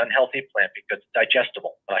is the unhealthy plant because it's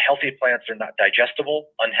digestible. Healthy plants are not digestible.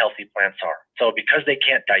 Unhealthy plants are. So because they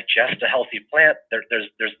can't digest a healthy plant, there's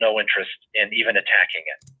no interest in even attacking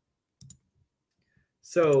it.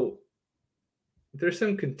 So there's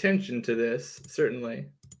some contention to this, certainly.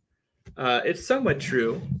 It's somewhat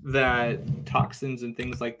true that toxins and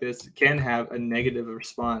things like this can have a negative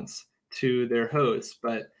response to their host,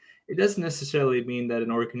 but it doesn't necessarily mean that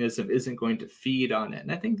an organism isn't going to feed on it.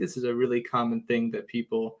 And I think this is a really common thing that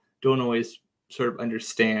people don't always sort of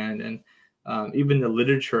understand. And even the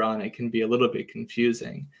literature on it can be a little bit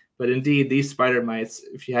confusing. But indeed, these spider mites,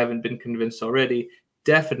 if you haven't been convinced already,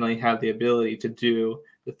 definitely have the ability to do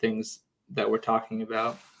the things that we're talking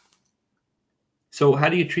about. So how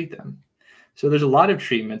do you treat them? So there's a lot of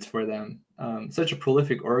treatments for them. Such a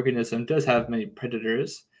prolific organism does have many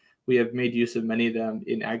predators. We have made use of many of them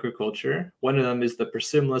in agriculture. One of them is the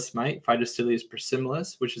persimmilus mite, Phytostilius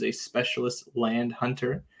persimmilus, which is a specialist land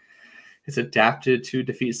hunter. It's adapted to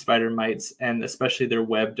defeat spider mites and especially their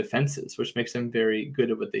web defenses, which makes them very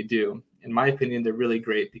good at what they do. In my opinion, they're really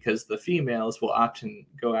great because the females will often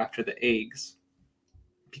go after the eggs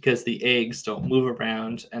because the eggs don't move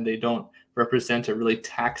around and they don't represent a really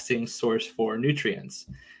taxing source for nutrients.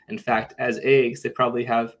 In fact, as eggs, they probably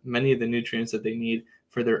have many of the nutrients that they need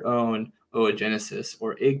for their own oogenesis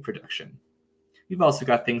or egg production. You've also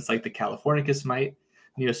got things like the Californicus mite,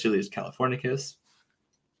 Neosilius californicus.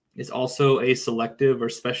 It's also a selective or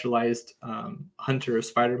specialized hunter of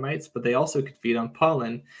spider mites, but they also could feed on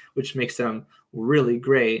pollen, which makes them really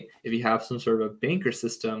great if you have some sort of a banker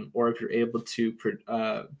system or if you're able to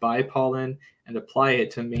buy pollen and apply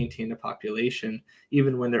it to maintain a population,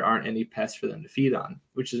 even when there aren't any pests for them to feed on,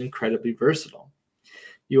 which is incredibly versatile.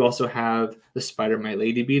 You also have the spider mite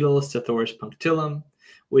lady beetle, Stethorus punctillum,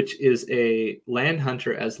 which is a land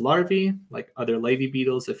hunter as larvae, like other lady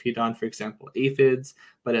beetles that feed on, for example, aphids.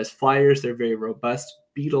 But as flyers, they're very robust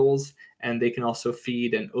beetles, and they can also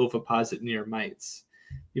feed and oviposit near mites.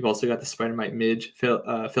 You've also got the spider mite midge,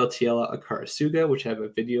 Feltiella acarasuga, which I have a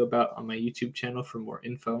video about on my YouTube channel for more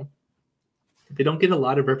info. They don't get a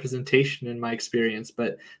lot of representation in my experience,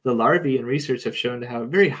 but the larvae in research have shown to have a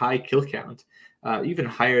very high kill count, even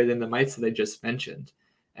higher than the mites that I just mentioned.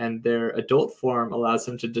 And their adult form allows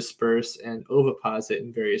them to disperse and oviposit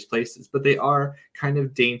in various places. But they are kind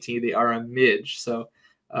of dainty. They are a midge. So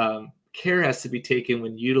care has to be taken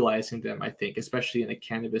when utilizing them, I think, especially in a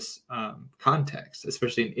cannabis context,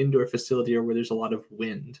 especially an indoor facility or where there's a lot of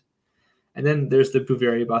wind. And then there's the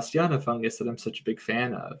Beauveria bastiana fungus that I'm such a big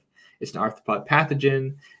fan of. It's an arthropod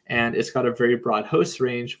pathogen, and it's got a very broad host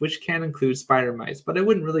range, which can include spider mites, but I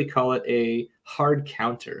wouldn't really call it a hard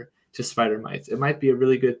counter to spider mites. It might be a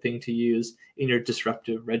really good thing to use in your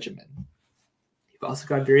disruptive regimen. You've also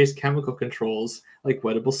got various chemical controls like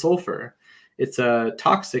wettable sulfur. It's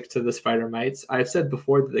toxic to the spider mites. I've said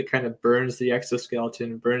before that it kind of burns the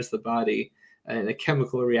exoskeleton, burns the body in a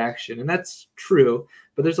chemical reaction, and that's true,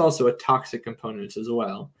 but there's also a toxic component as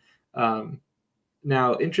well.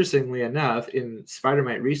 Now, interestingly enough, in spider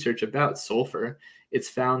mite research about sulfur, it's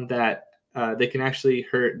found that they can actually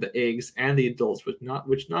hurt the eggs and the adults, which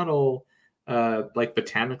not all like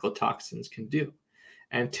botanical toxins can do.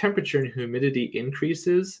 And temperature and humidity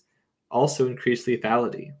increases also increase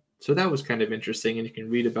lethality. So that was kind of interesting, and you can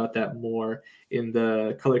read about that more in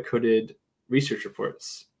the color-coded research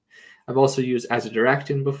reports. I've also used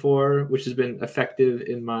azadirachtin before, which has been effective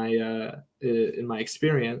in my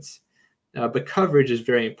experience. But coverage is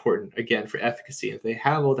very important, again, for efficacy. If they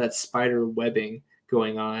have all that spider webbing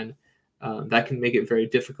going on, that can make it very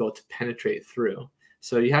difficult to penetrate through.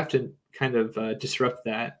 So you have to kind of disrupt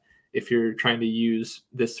that if you're trying to use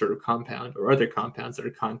this sort of compound or other compounds that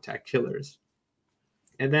are contact killers.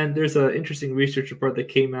 And then there's an interesting research report that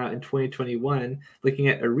came out in 2021 looking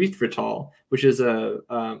at erythritol, which is a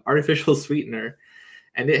artificial sweetener,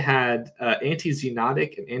 and it had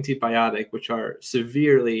anti-zoonotic and antibiotic, which are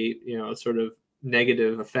severely, sort of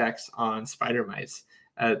negative effects on spider mites.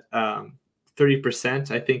 At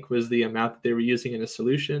 30%, I think, was the amount that they were using in a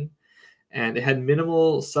solution, and it had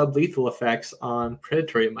minimal sublethal effects on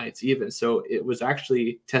predatory mites even. So it was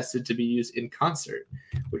actually tested to be used in concert,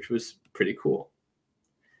 which was pretty cool.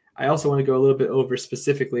 I also want to go a little bit over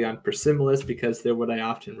specifically on Persimilis because they're what I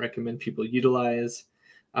often recommend people utilize.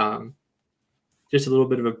 Just a little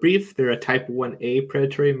bit of a brief. They're a type 1A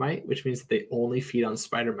predatory mite, which means that they only feed on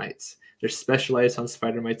spider mites. They're specialized on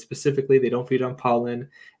spider mites specifically. They don't feed on pollen,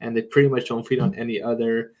 and they pretty much don't feed on any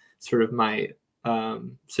other sort of mite.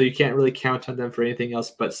 So you can't really count on them for anything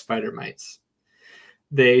else but spider mites.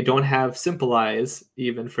 They don't have simple eyes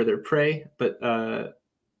even for their prey, but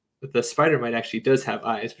the spider mite actually does have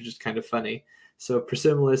eyes, which is kind of funny. So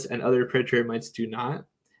Persimilis and other predatory mites do not.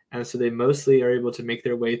 And so they mostly are able to make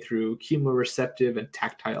their way through chemoreceptive and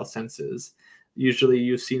tactile senses. Usually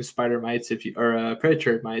you've seen spider mites or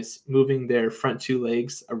predatory mites moving their front two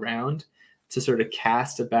legs around to sort of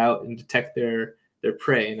cast about and detect their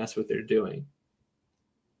prey, and that's what they're doing.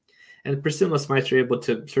 And Persimilis mites are able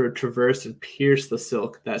to sort of traverse and pierce the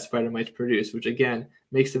silk that spider mites produce, which again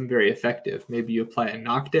makes them very effective. Maybe you apply a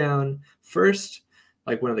knockdown first,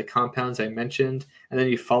 like one of the compounds I mentioned, and then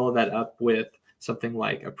you follow that up with something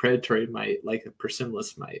like a predatory mite, like a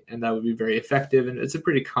Persimilis mite, and that would be very effective, and it's a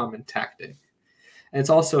pretty common tactic. And it's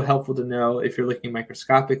also helpful to know if you're looking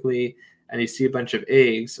microscopically and you see a bunch of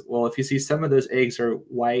eggs, well, if you see some of those eggs are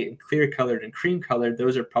white and clear colored and cream colored,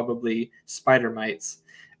 those are probably spider mites.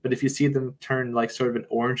 But if you see them turn like sort of an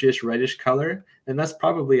orangish, reddish color, then that's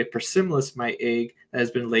probably a Persimilis mite egg that has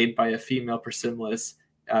been laid by a female Persimilis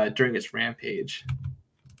during its rampage.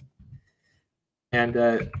 And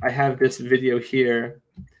I have this video here.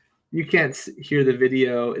 You can't hear the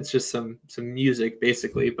video. It's just some music,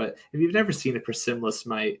 basically. But if you've never seen a Persimilis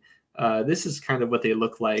mite, this is kind of what they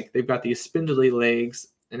look like. They've got these spindly legs.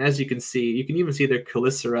 And as you can see, you can even see their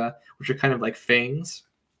chelicera, which are kind of like fangs,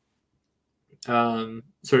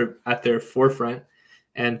 sort of at their forefront.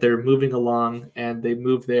 And they're moving along, and they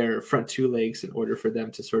move their front two legs in order for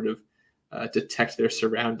them to sort of detect their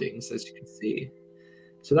surroundings, as you can see.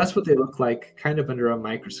 So that's what they look like kind of under a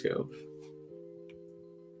microscope.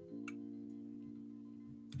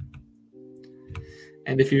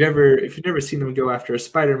 And if you've never seen them go after a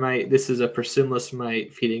spider mite, this is a Persimilis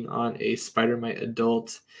mite feeding on a spider mite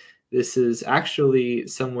adult. This is actually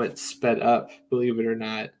somewhat sped up, believe it or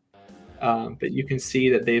not. But you can see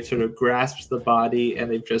that they've sort of grasped the body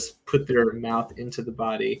and they've just put their mouth into the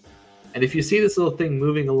body. And if you see this little thing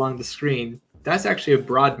moving along the screen, that's actually a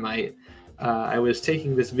broad mite. I was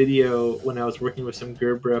taking this video when I was working with some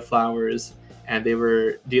gerbera flowers, and they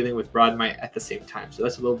were dealing with broad mite at the same time. So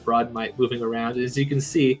that's a little broad mite moving around. As you can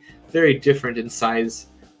see, very different in size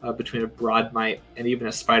between a broad mite and even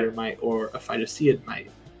a spider mite or a phytoceid mite.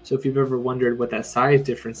 So if you've ever wondered what that size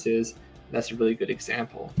difference is, that's a really good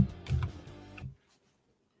example.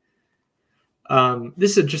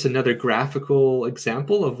 This is just another graphical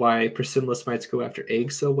example of why Persimilis mites go after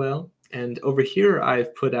eggs so well. And over here,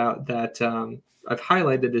 I've put out that I've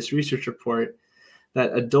highlighted this research report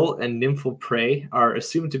that adult and nymphal prey are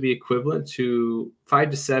assumed to be equivalent to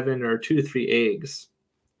 5 to 7 or 2 to 3 eggs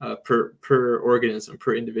per organism,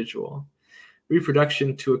 per individual,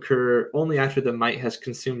 reproduction to occur only after the mite has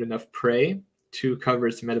consumed enough prey to cover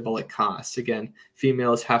its metabolic costs. Again,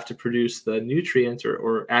 females have to produce the nutrients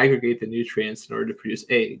or aggregate the nutrients in order to produce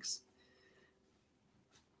eggs.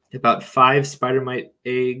 About 5 spider mite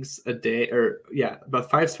eggs a day, about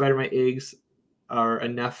 5 spider mite eggs are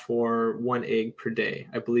enough for 1 egg per day,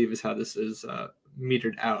 I believe is how this is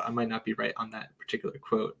metered out. I might not be right on that particular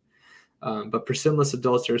quote. But Persillus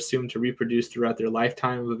adults are assumed to reproduce throughout their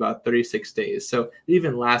lifetime of about 36 days. So it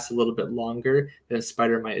even lasts a little bit longer than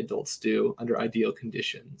spider mite adults do under ideal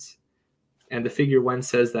conditions. And the figure 1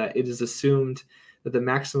 says that it is assumed that the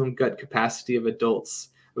maximum gut capacity of adult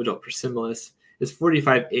Persillus is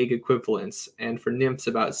 45 egg equivalents, and for nymphs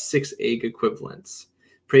about 6 egg equivalents.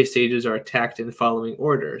 Prey stages are attacked in the following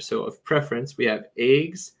order. So of preference, we have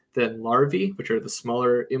eggs, then larvae, which are the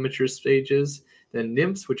smaller immature stages, then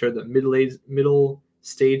nymphs, which are the middle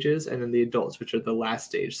stages, and then the adults, which are the last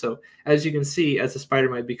stage. So as you can see, as the spider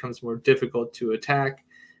mite becomes more difficult to attack,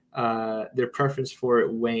 their preference for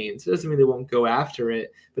it wanes. It doesn't mean they won't go after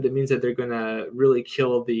it, but it means that they're going to really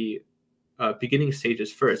kill the beginning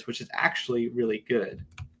stages first, which is actually really good.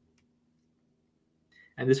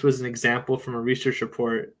 And this was an example from a research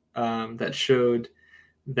report that showed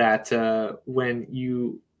that when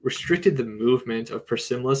you restricted the movement of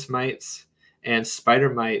Persillus mites and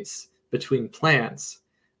spider mites between plants,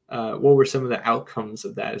 what were some of the outcomes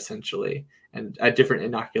of that essentially? And at different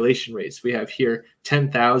inoculation rates, we have here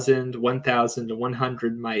 10,000, 1,000, and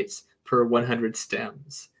 100 mites per 100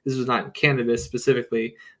 stems. This was not in cannabis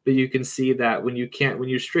specifically, but you can see that when you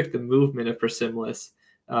restrict the movement of Persillus,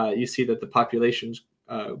 you see that the populations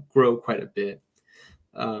grow quite a bit.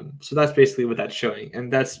 So that's basically what that's showing.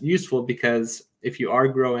 And that's useful because if you are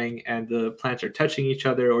growing and the plants are touching each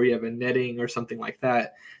other, or you have a netting or something like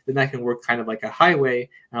that, then that can work kind of like a highway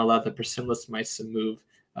and allow the Persillus mites to move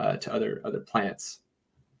to other plants.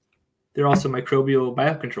 There are also microbial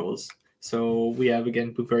biocontrols. So we have,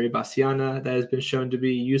 again, Beauveria bassiana that has been shown to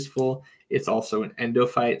be useful. It's also an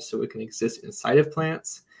endophyte, so it can exist inside of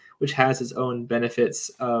plants, which has its own benefits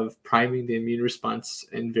of priming the immune response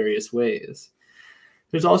in various ways.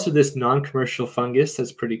 There's also this non-commercial fungus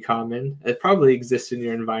that's pretty common. It probably exists in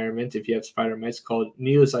your environment if you have spider mites, called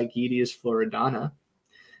Neozygites floridana.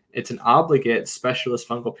 It's an obligate specialist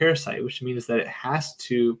fungal parasite, which means that it has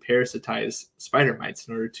to parasitize spider mites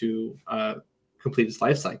in order to complete its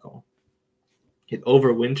life cycle. It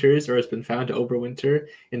overwinters, or has been found to overwinter,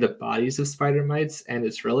 in the bodies of spider mites and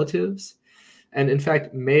its relatives. And in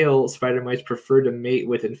fact, male spider mites prefer to mate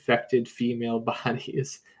with infected female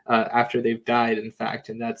bodies after they've died, in fact.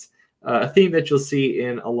 And that's a theme that you'll see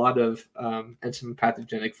in a lot of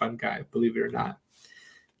entomopathogenic fungi, believe it or not.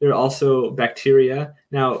 There are also bacteria.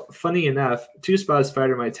 Now, funny enough, two-spotted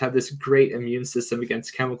spider mites have this great immune system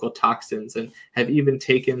against chemical toxins and have even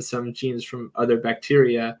taken some genes from other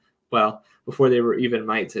bacteria, well, before they were even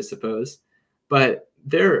mites, I suppose. But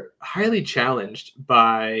they're highly challenged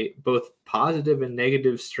by both positive and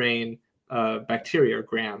negative strain bacteria, or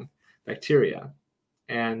gram bacteria.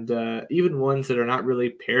 And even ones that are not really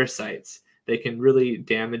parasites, they can really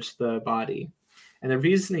damage the body. And the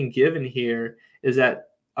reasoning given here is that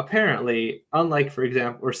apparently, unlike, for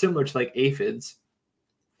example, or similar to like aphids,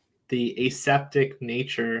 the aseptic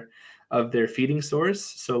nature of their feeding source,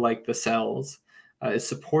 so like the cells, is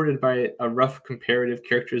supported by a rough comparative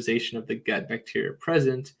characterization of the gut bacteria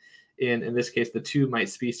present in this case, the 2 mite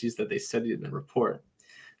species that they studied in the report.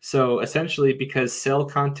 So essentially, because cell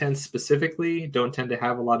contents specifically don't tend to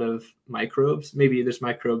have a lot of microbes, maybe there's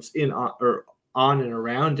microbes on and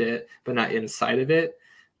around it, but not inside of it,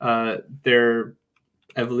 their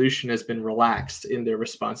evolution has been relaxed in their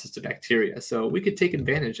responses to bacteria. So we could take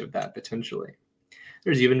advantage of that potentially.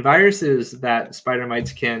 There's even viruses that spider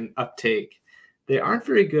mites can uptake. They aren't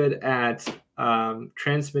very good at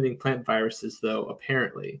transmitting plant viruses, though,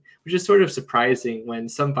 apparently, which is sort of surprising when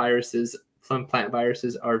some plant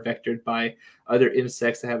viruses are vectored by other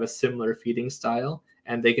insects that have a similar feeding style,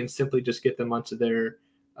 and they can simply just get them onto their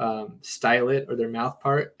stylet or their mouth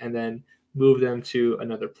part and then move them to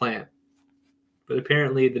another plant. But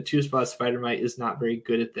apparently the two-spotted spider mite is not very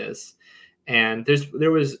good at this. And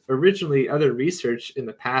there was originally other research in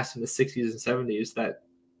the past, in the 60s and 70s, that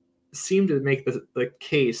seemed to make the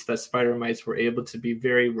case that spider mites were able to be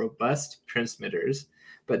very robust transmitters,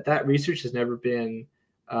 but that research has never been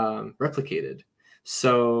replicated.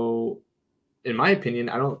 So in my opinion,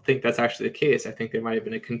 I don't think that's actually the case. I think there might have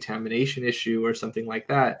been a contamination issue or something like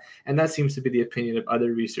that. And that seems to be the opinion of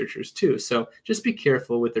other researchers too. So just be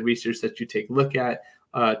careful with the research that you take a look at.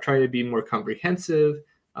 Try to be more comprehensive.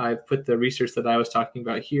 I've put the research that I was talking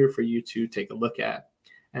about here for you to take a look at.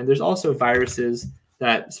 And there's also viruses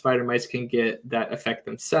that spider mites can get that affect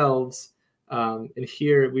themselves. And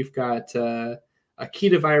here we've got a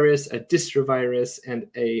ketovirus, a distrovirus, and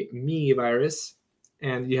a me virus.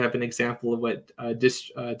 And you have an example of what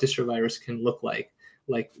distrovirus can look like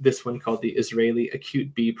this one called the Israeli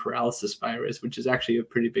acute bee paralysis virus, which is actually a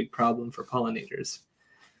pretty big problem for pollinators.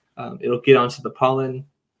 It'll get onto the pollen,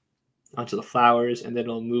 onto the flowers, and then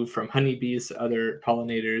it'll move from honeybees to other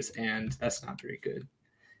pollinators, and that's not very good.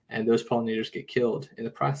 And those pollinators get killed in the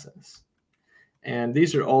process. And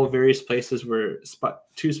these are all various places where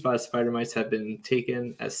two-spotted spider mites have been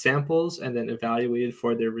taken as samples and then evaluated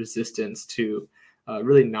for their resistance to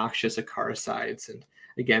really noxious acaricides. And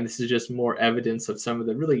again, this is just more evidence of some of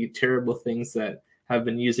the really terrible things that have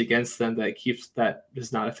been used against them that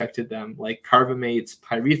has not affected them, like carbamates,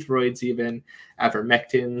 pyrethroids, even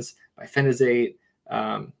avermectins, bifenazate.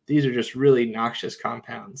 These are just really noxious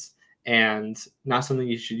compounds and not something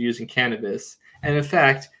you should use in cannabis. And in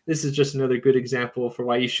fact, this is just another good example for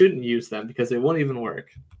why you shouldn't use them, because they won't even work,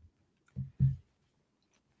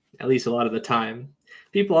 at least a lot of the time.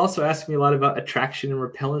 People also ask me a lot about attraction and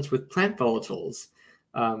repellence with plant volatiles.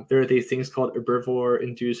 There are these things called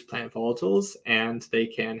herbivore-induced plant volatiles, and they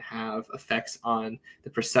can have effects on the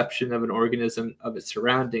perception of an organism of its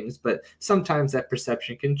surroundings. But sometimes that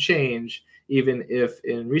perception can change, even if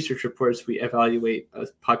in research reports we evaluate a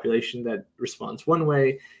population that responds one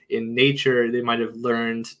way. In nature, they might have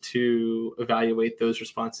learned to evaluate those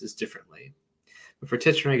responses differently. But for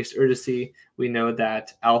Tetranicus urticae, we know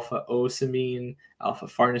that alpha-osamine,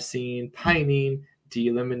 alpha-farnesene, pinene,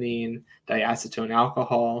 D-limonene, diacetone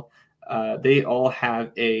alcohol, they all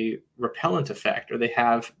have a repellent effect, or they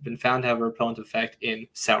have been found to have a repellent effect in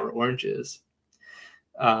sour oranges.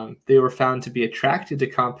 They were found to be attracted to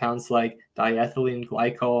compounds like diethylene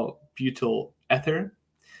glycol butyl ether,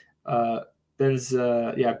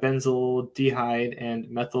 benzaldehyde, and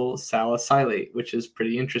methyl salicylate, which is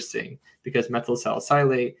pretty interesting because methyl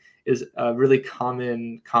salicylate is a really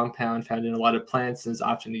common compound found in a lot of plants and is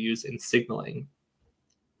often used in signaling.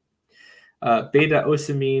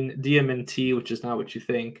 Beta-osamine, DMNT, which is not what you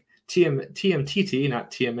think, TMTT,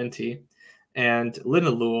 not TMNT, and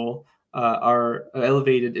linalool are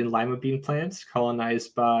elevated in lima bean plants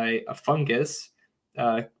colonized by a fungus,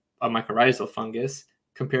 a mycorrhizal fungus,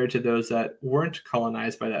 compared to those that weren't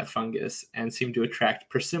colonized by that fungus and seem to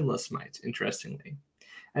attract persimilus mites, interestingly.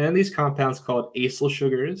 And then these compounds called acyl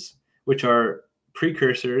sugars, which are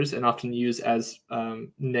precursors and often used as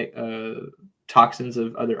toxins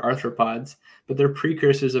of other arthropods, but they're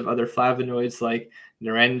precursors of other flavonoids like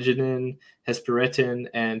naringenin, hesperetin,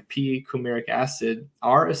 and p-coumaric acid,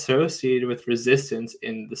 are associated with resistance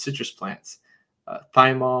in the citrus plants.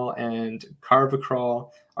 Thymol and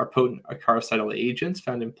carvacrol are potent acaricidal agents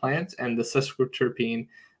found in plants, and the sesquiterpene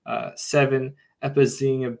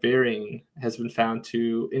 7-epizenabarine has been found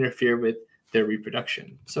to interfere with their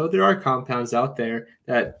reproduction. So there are compounds out there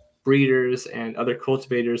that breeders and other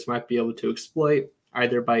cultivators might be able to exploit,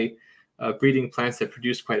 either by breeding plants that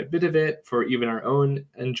produce quite a bit of it for even our own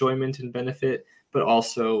enjoyment and benefit, but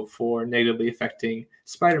also for negatively affecting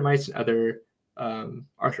spider mites and other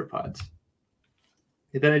arthropods.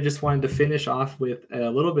 And then I just wanted to finish off with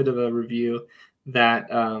a little bit of a review that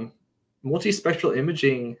multispectral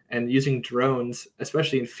imaging and using drones,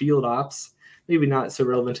 especially in field ops, maybe not so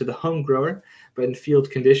relevant to the home grower, but in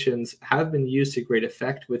field conditions, have been used to great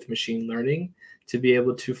effect with machine learning to be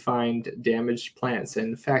able to find damaged plants. And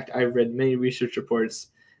in fact, I've read many research reports,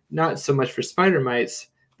 not so much for spider mites,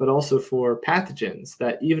 but also for pathogens,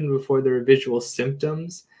 that even before there were visual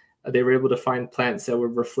symptoms, they were able to find plants that were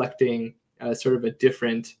reflecting sort of a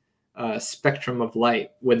different spectrum of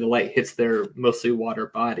light when the light hits their mostly water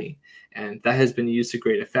body. And that has been used to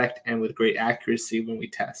great effect and with great accuracy when we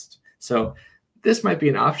test. So this might be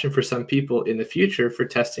an option for some people in the future for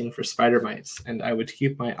testing for spider mites, and I would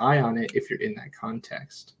keep my eye on it if you're in that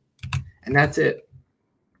context. And that's it.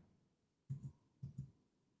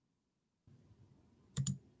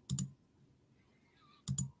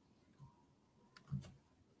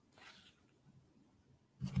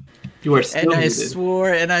 You are still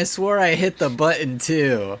muted. And I swore I hit the button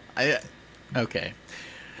too. Okay.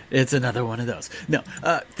 It's another one of those. No,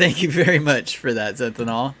 thank you very much for that,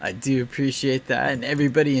 Zenthanol. I do appreciate that. And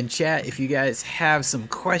everybody in chat, if you guys have some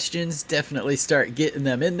questions, definitely start getting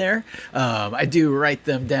them in there. I do write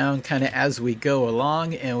them down kind of as we go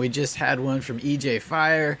along. And we just had one from EJ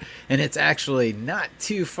Fire, and it's actually not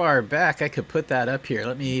too far back. I could put that up here.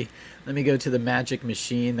 Let me go to the magic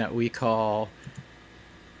machine that we call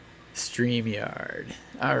StreamYard.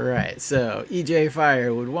 All right, so EJ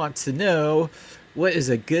Fire would want to know, What is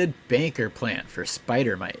a good banker plant for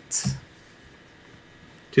spider mites?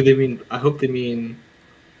 Do they mean? I hope they mean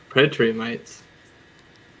predatory mites.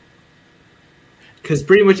 Because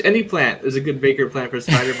pretty much any plant is a good baker plant for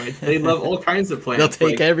spider mites. They love all kinds of plants. They'll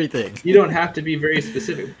take everything. You don't have to be very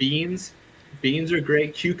specific. Beans are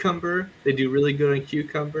great. Cucumber, they do really good on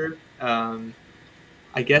cucumber.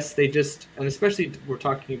 I guess they just, and especially we're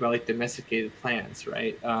talking about like domesticated plants,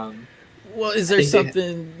 right? Well, is there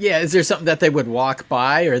something? Is there something that they would walk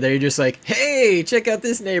by, or they're just like, "Hey, check out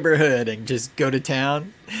this neighborhood," and just go to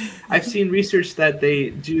town? I've seen research that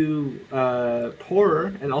they do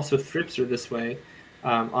poorer, and also thrips are this way,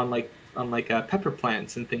 on pepper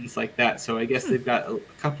plants and things like that. So I guess they've got a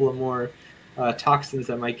couple of more toxins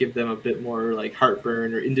that might give them a bit more like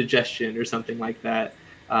heartburn or indigestion or something like that.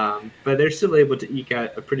 But they're still able to eke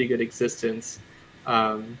out a pretty good existence.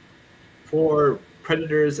 For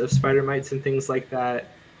predators of spider mites and things like that,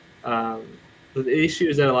 the issue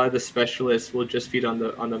is that a lot of the specialists will just feed on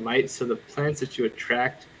the mites. So the plants that you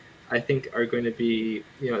attract, I think, are going to be,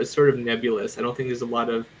 it's sort of nebulous. I don't think there's a lot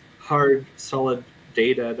of hard, solid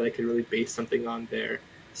data that I could really base something on there.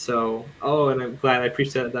 So, and I'm glad I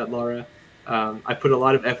appreciate that, Laura. I put a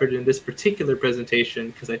lot of effort in this particular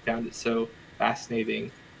presentation because I found it so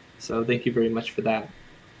fascinating. So thank you very much for that.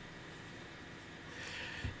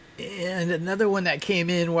 And another one that came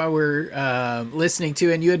in while we're listening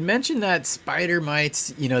to, and you had mentioned that spider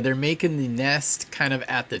mites, they're making the nest kind of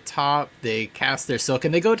at the top. They cast their silk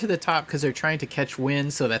and they go to the top because they're trying to catch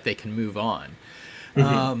wind so that they can move on.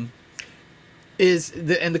 Mm-hmm.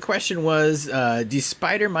 And the question was, do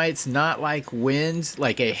spider mites not like wind,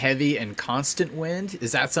 like a heavy and constant wind?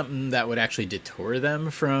 Is that something that would actually deter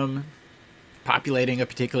them from populating a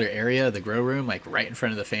particular area of the grow room, like right in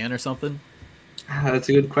front of the fan or something? That's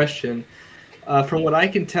a good question. From what I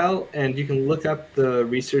can tell, and you can look up the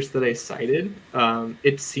research that I cited,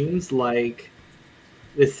 it seems like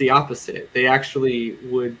it's the opposite. They actually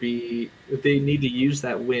they need to use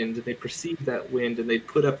that wind, they perceive that wind, and they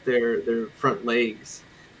put up their front legs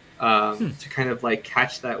to kind of like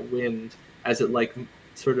catch that wind as it like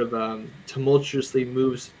sort of tumultuously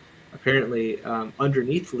moves, apparently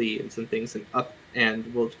underneath leaves and things and up,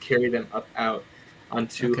 and will carry them up out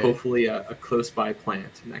onto hopefully a close by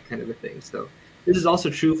plant and that kind of a thing. So this is also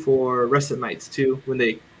true for russet mites too. When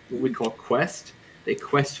what we call quest, they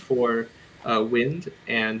quest for wind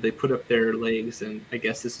and they put up their legs, and I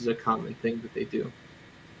guess this is a common thing that they do.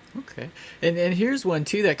 Okay. And here's one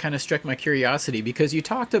too that kind of struck my curiosity, because you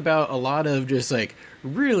talked about a lot of just like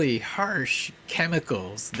really harsh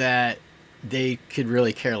chemicals that they could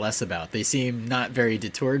really care less about. They seem not very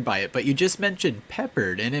deterred by it, but you just mentioned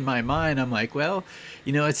peppered, and in my mind I'm like, well,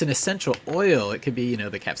 it's an essential oil. It could be,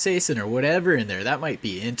 the capsaicin or whatever in there. That might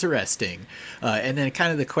be interesting. And then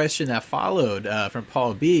kind of the question that followed from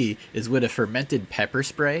Paul B is, would a fermented pepper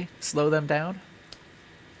spray slow them down?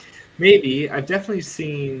 Maybe. I've definitely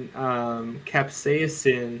seen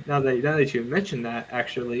capsaicin. Now that you mentioned that,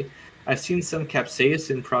 actually, I've seen some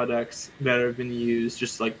capsaicin products that have been used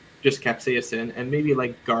just capsaicin, and maybe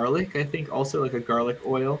like garlic, I think also like a garlic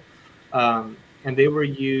oil. And they were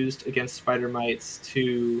used against spider mites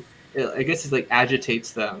to, I guess it's like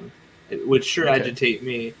agitates them. It would agitate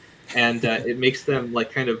me. And it makes them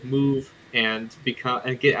like kind of move and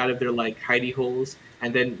get out of their like hidey holes.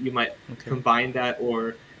 And then you might combine that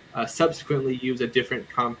or subsequently use a different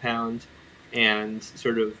compound and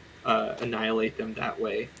sort of annihilate them that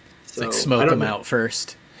way. It's like smoke them out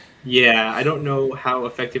first. Yeah, I don't know how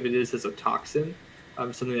effective it is as a toxin,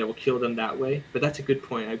 something that will kill them that way. But that's a good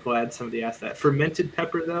point. I'm glad somebody asked that. Fermented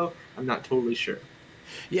pepper, though, I'm not totally sure.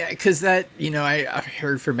 Yeah, because that, I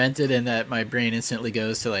heard fermented, and that my brain instantly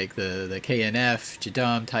goes to like the KNF,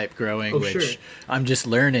 Jadam type growing, which I'm just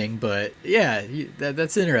learning. But yeah,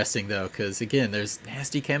 that's interesting, though, because again, there's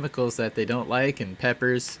nasty chemicals that they don't like, and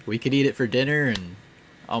peppers, we could eat it for dinner and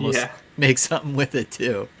almost make something with it,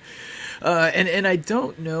 too. And I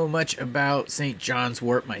don't know much about St. John's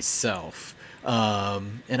wort myself,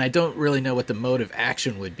 and I don't really know what the mode of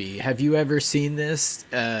action would be. Have you ever seen this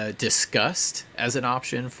discussed as an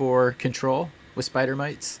option for control with spider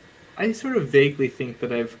mites? I sort of vaguely think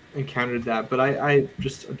that I've encountered that, but I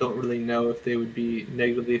just don't really know if they would be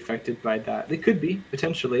negatively affected by that. They could be,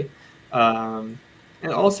 potentially. And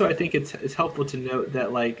also, I think it's helpful to note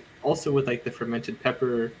that, like, also with like the fermented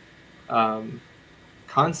pepper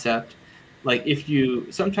concept, like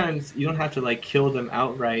sometimes you don't have to like kill them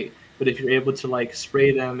outright, but if you're able to like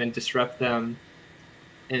spray them and disrupt them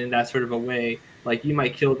in that sort of a way, like you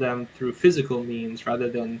might kill them through physical means rather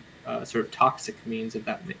than sort of toxic means, if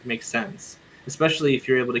that makes sense. Especially if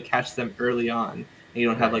you're able to catch them early on and you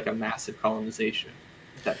don't have Right. like a massive colonization,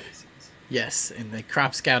 if that makes sense. Yes, and the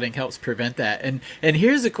crop scouting helps prevent that. And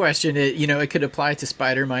here's a question. It could apply to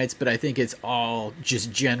spider mites, but I think it's all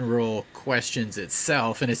just general questions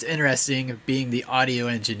itself. And it's interesting, being the audio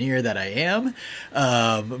engineer that I am.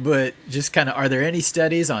 But just kind of, are there any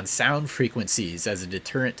studies on sound frequencies as a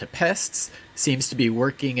deterrent to pests? Seems to be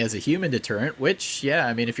working as a human deterrent. Which, yeah,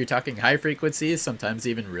 I mean, if you're talking high frequencies, sometimes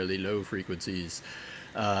even really low frequencies.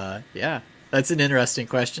 Yeah, that's an interesting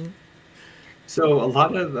question. So a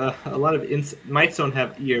lot of mites don't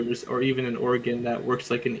have ears or even an organ that works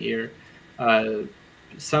like an ear. Uh,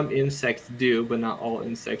 some insects do, but not all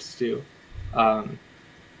insects do. Um,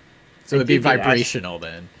 So I it'd be did get asked. vibrational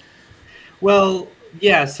then. Well,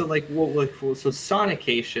 yeah. So so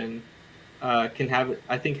sonication can have,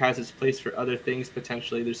 I think, has its place for other things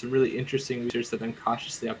potentially. There's some really interesting research that I'm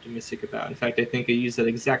cautiously optimistic about. In fact, I think I used that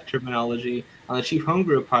exact terminology on the Chief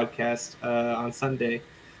Homegrow podcast on Sunday.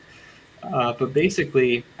 But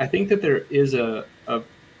basically, I think that there is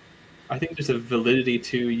I think there's a validity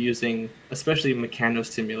to using, especially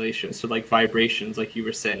mechanostimulation, so like vibrations, like you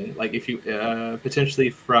were saying, like if you potentially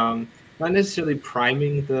from not necessarily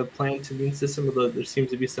priming the plant immune system, although there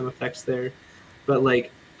seems to be some effects there, but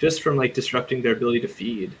like just from like disrupting their ability to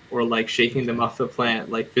feed or like shaking them off the plant,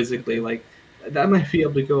 like physically, like that might be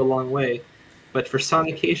able to go a long way. But for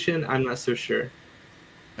sonication, I'm not so sure.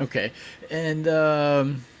 Okay, and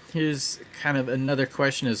here's kind of another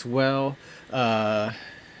question as well. Uh,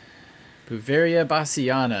 Bavaria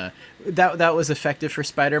bassiana, that was effective for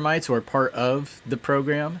spider mites or part of the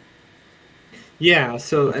program? Yeah,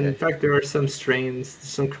 so and in Okay. fact, there are some strains,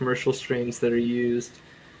 some commercial strains that are used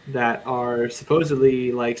that are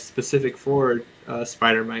supposedly like specific for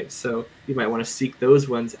spider mites. So you might want to seek those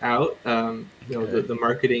ones out. Okay. The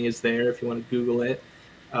marketing is there if you want to Google it,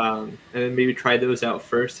 and then maybe try those out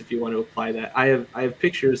first if you want to apply that. I have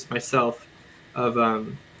pictures myself of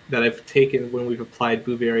that I've taken when we've applied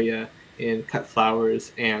Bouveria in cut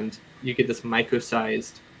flowers, and you get this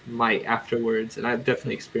micro-sized mite afterwards, and I've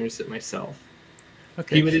definitely experienced it myself.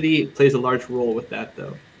 Okay. Humidity plays a large role with that,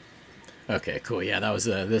 though. Okay, cool. Yeah, that was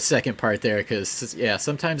the second part there, because yeah,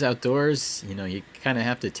 sometimes outdoors, you kind of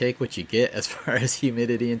have to take what you get as far as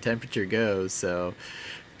humidity and temperature goes. So,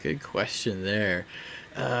 good question there.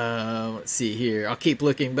 Let's see here. I'll keep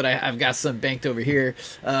looking, but I've got some banked over here.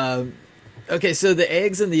 Okay, so the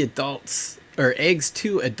eggs in the adults, or eggs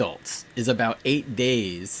to adults, is about 8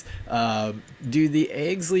 days. Do the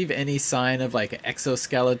eggs leave any sign of like an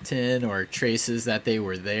exoskeleton or traces that they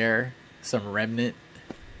were there? Some remnant?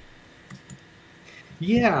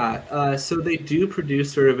 Yeah, so they do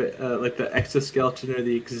produce sort of like the exoskeleton or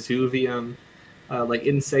the exuvium, like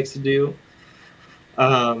insects do.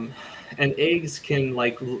 Um, and eggs can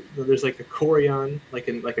there's like a chorion, like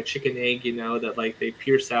a chicken egg, that like they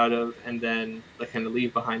pierce out of and then like kind of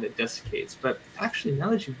leave behind that desiccates. But actually, now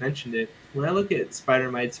that you've mentioned it, when I look at spider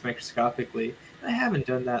mites microscopically, I haven't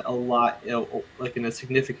done that a lot, like in a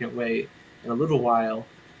significant way in a little while.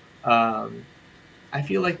 Um, I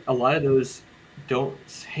feel like a lot of those don't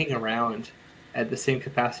hang around at the same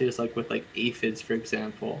capacity as like with like aphids, for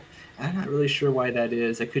example. I'm not really sure why that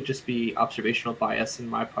is. It could just be observational bias in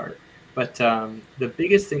my part. But the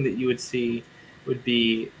biggest thing that you would see would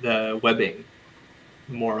be the webbing,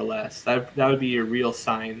 more or less. That would be your real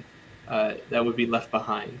sign that would be left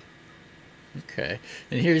behind. Okay,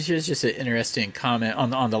 and here's just an interesting comment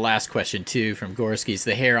on the last question too from Gorski's.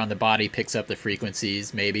 The hair on the body picks up the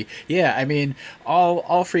frequencies, maybe. Yeah, I mean,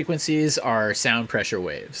 all frequencies are sound pressure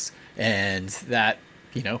waves, and that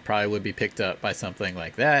probably would be picked up by something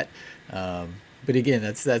like that. But again,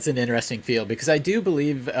 that's an interesting field, because I do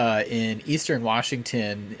believe in Eastern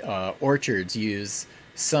Washington, orchards use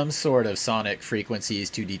some sort of sonic frequencies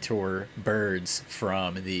to deter birds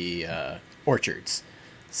from the orchards.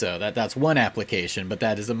 So that's one application, but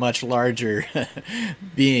that is a much larger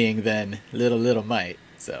being than little mite.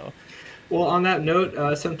 So, Well, on that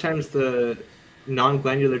note, sometimes the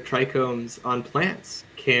non-glandular trichomes on plants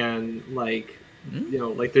can like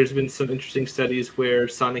there's been some interesting studies where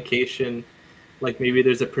sonication, like maybe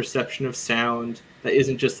there's a perception of sound that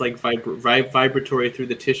isn't just like vibratory through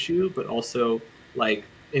the tissue, but also like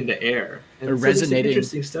in the air. a And so there's some resonating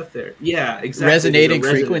interesting stuff there. Yeah, exactly. There's a resonating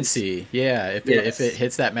resonance. frequency. Yeah, if it Yes.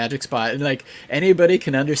 hits that magic spot, and like anybody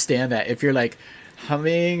can understand that. If you're like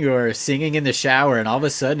humming or singing in the shower, and all of a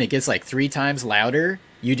sudden it gets like 3 times louder,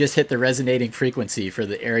 you just hit the resonating frequency for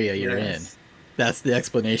the area you're in. Yes. That's the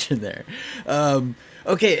explanation there.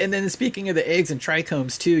 Okay, and then speaking of the eggs and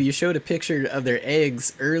trichomes too, you showed a picture of their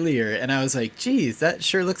eggs earlier, and I was like, geez, that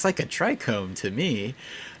sure looks like a trichome to me.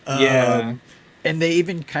 Yeah. Um, And they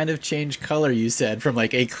even kind of change color, you said, from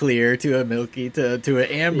like a clear to a milky to an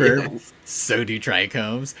amber. Yes. So do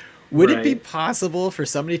trichomes. Would it be Right. possible for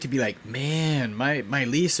somebody to be like, man, my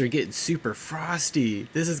leaves are getting super frosty.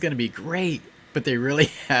 This is going to be great. But they really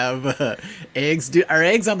have eggs. Are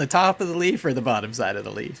eggs on the top of the leaf or the bottom side of the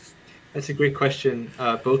leaf? That's a great question,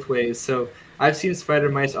 both ways. So I've seen spider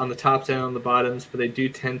mites on the tops and on the bottoms, but they do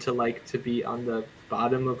tend to like to be on the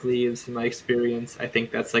bottom of leaves in my experience. I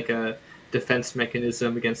think that's like a defense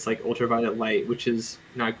mechanism against like ultraviolet light, which is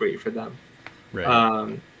not great for them.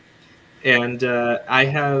 Right. And I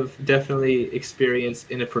have definitely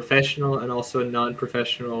experienced in a professional and also a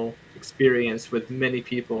non-professional experience with many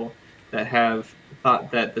people that have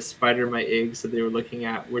thought that the spider mite eggs that they were looking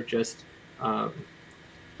at were just um,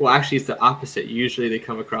 well, actually, it's the opposite. Usually, they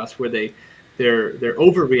come across where they're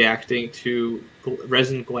overreacting to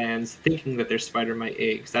resin glands, thinking that they're spider mite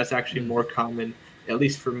eggs. That's actually more common, at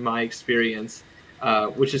least from my experience,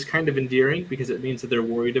 which is kind of endearing because it means that they're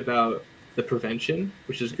worried about the prevention,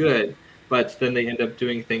 which is good. But then they end up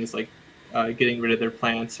doing things like getting rid of their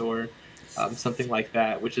plants or something like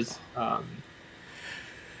that, which is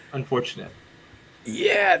unfortunate.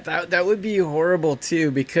 Yeah, that would be horrible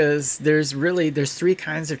too because there's three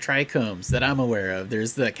kinds of trichomes that I'm aware of.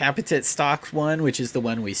 There's the capitate stalk one, which is the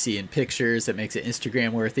one we see in pictures that makes it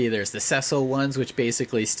Instagram worthy. There's the sessile ones, which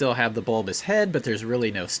basically still have the bulbous head, but there's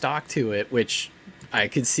really no stalk to it, which I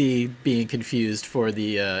could see being confused for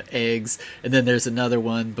the eggs. And then there's another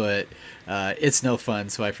one, but it's no fun,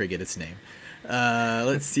 so I forget its name.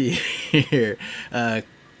 Let's see here.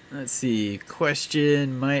 Let's see.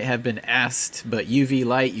 Question might have been asked, but UV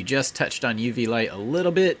light. You just touched on UV light a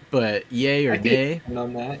little bit, but yay or nay?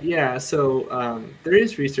 On that, yeah. So there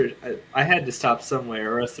is research. I had to stop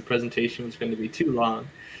somewhere, or else the presentation was going to be too long.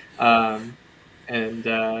 And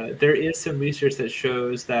there is some research that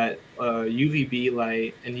shows that UVB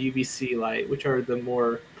light and UVC light, which are the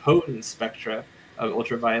more potent spectra of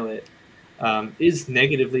ultraviolet, is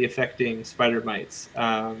negatively affecting spider mites.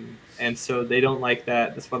 And so they don't like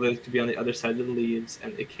that. That's why they like to be on the other side of the leaves,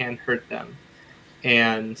 and it can hurt them.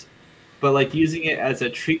 But like using it as a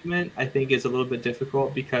treatment, I think is a little bit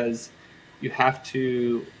difficult because you have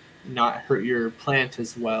to not hurt your plant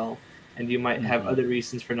as well, and you might have other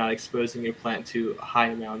reasons for not exposing your plant to high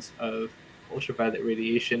amounts of ultraviolet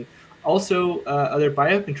radiation. Also, other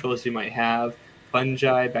biocontrols you might have,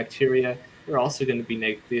 fungi, bacteria, they're also going to be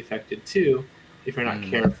negatively affected too if you're not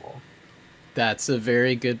careful. That's a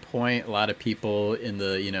very good point. A lot of people in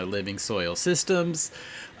the living soil systems,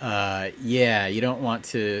 yeah, you don't want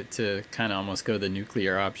to kind of almost go the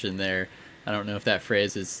nuclear option there. I don't know if that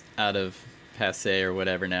phrase is out of passe or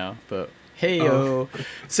whatever now, but hey-o.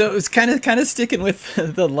 So it's kind of sticking with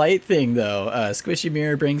the light thing though. Squishy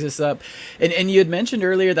Mirror brings us up, and you had mentioned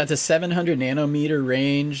earlier that the 700 nanometer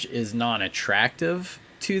range is non-attractive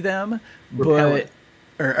to them, Repellent. but.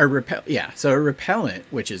 So a repellent,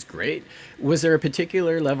 which is great. Was there a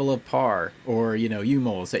particular level of PAR or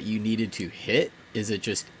UMOLs that you needed to hit? Is it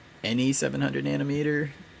just any 700 nanometer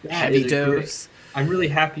heavy dose? I'm really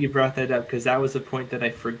happy you brought that up because that was a point that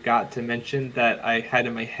I forgot to mention that I had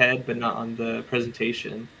in my head but not on the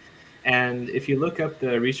presentation. And if you look up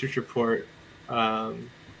the research report,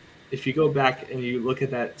 if you go back and you look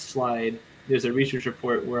at that slide, there's a research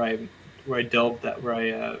report where I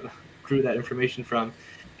drew that information from.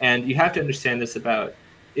 And you have to understand this about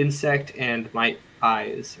insect and mite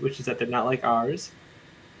eyes, which is that they're not like ours.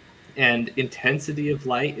 And intensity of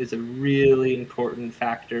light is a really important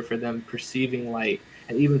factor for them perceiving light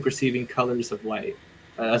and even perceiving colors of light.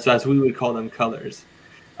 So as we would call them colors.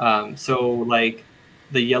 So like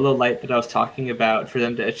the yellow light that I was talking about, for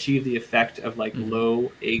them to achieve the effect of like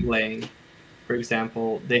low egg laying, for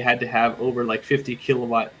example, they had to have over like 50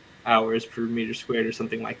 kilowatt hours per meter squared or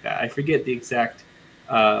something like that. I forget the exact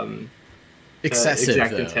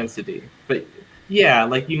excessive intensity, but yeah,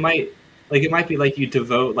 like it might be like you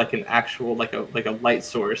devote like an actual like a light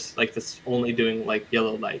source like that's only doing like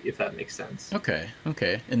yellow light, if that makes sense. Okay.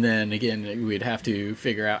 And then again, we'd have to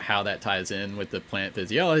figure out how that ties in with the plant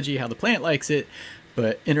physiology, how the plant likes it.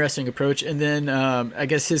 But interesting approach. And then I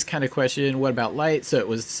guess his kind of question, what about light? So it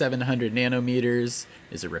was 700 nanometers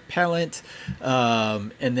is a repellent.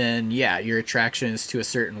 And then, yeah, your attraction is to a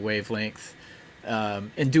certain wavelength.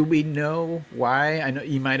 And do we know why? I know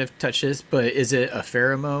you might have touched this, but is it a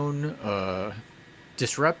pheromone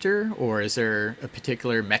disruptor, or is there a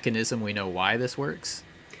particular mechanism we know why this works?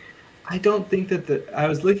 I don't think that I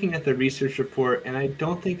was looking at the research report, and I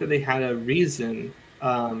don't think that they had a reason.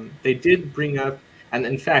 They did bring up, and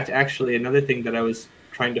in fact, actually, another thing that I was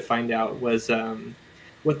trying to find out was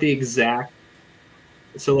what the exact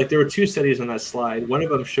so like there were two studies on that slide. One of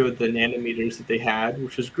them showed the nanometers that they had,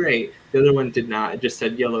 which was great. The other one did not. It just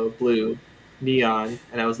said yellow, blue, neon,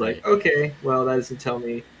 and I was like, Right. okay, well that doesn't tell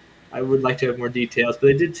me. I would like to have more details, but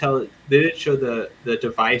they did show the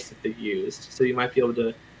device that they used, so you might be able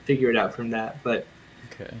to figure it out from that. But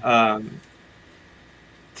Okay.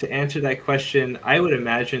 To answer that question, I would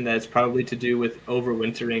imagine that it's probably to do with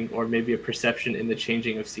overwintering or maybe a perception in the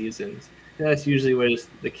changing of seasons. And that's usually what is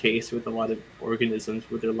the case with a lot of organisms,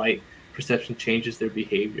 where their light perception changes their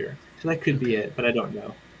behavior. So that could be it, but I don't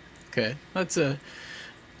know. Okay, that's a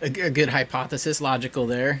good hypothesis, logical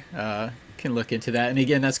there. Can look into that. And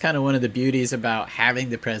again, that's kind of one of the beauties about having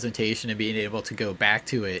the presentation and being able to go back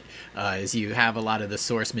to it, is you have a lot of the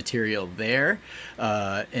source material there,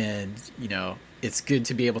 and you know, it's good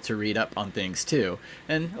to be able to read up on things too.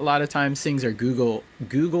 And a lot of times things are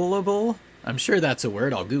Googleable. I'm sure that's a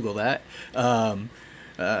word. I'll Google that.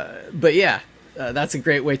 But yeah, that's a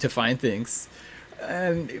great way to find things.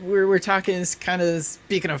 And we're talking, kind of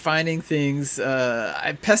speaking of finding things,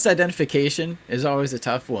 pest identification is always a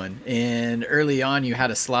tough one. And early on, you had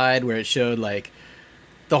a slide where it showed like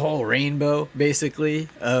the whole rainbow, basically,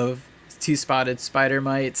 of two-spotted spider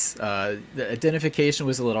mites. The identification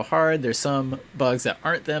was a little hard. There's some bugs that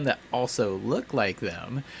aren't them that also look like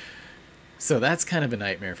them. So that's kind of a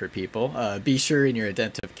nightmare for people. Be sure in your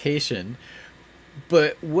identification.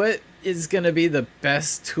 But what is going to be the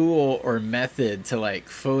best tool or method to like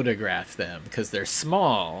photograph them? Because they're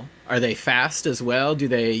small. Are they fast as well? Do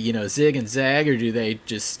they, you know, zig and zag, or do they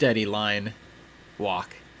just steady line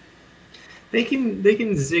walk? They can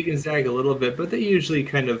zig and zag a little bit, but they usually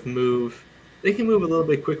kind of move. They can move a little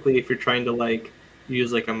bit quickly if you're trying to like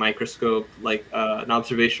use like a microscope, like an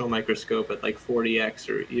observational microscope at like 40x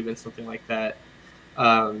or even something like that.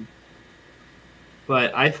 But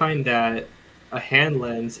I find that a hand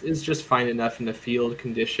lens is just fine enough in a field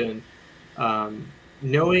condition.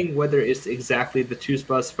 Knowing whether it's exactly the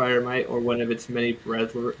two-spot SpiderMite or one of its many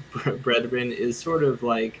brethren is sort of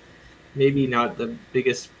like maybe not the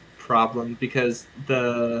biggest problem, because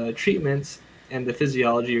the treatments and the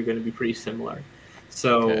physiology are going to be pretty similar.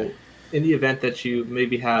 So Okay. in the event that you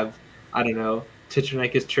maybe have, I don't know,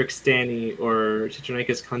 Titanonicus turkstani or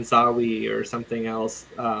Titanonicus konzawi or something else,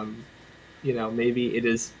 you know, maybe it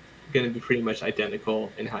is going to be pretty much identical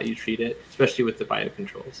in how you treat it, especially with the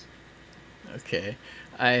biocontrols. Okay.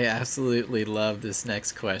 I absolutely love this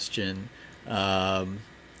next question.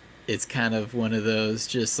 It's kind of one of those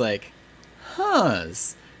just like,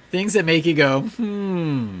 things that make you go,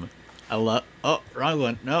 I love, oh, wrong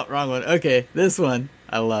one. No, wrong one. Okay, this one.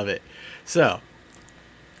 I love it. So,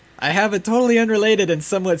 I have a totally unrelated and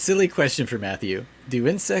somewhat silly question for Matthew. Do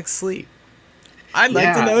insects sleep? I'd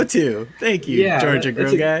like to know too. Thank you, Georgia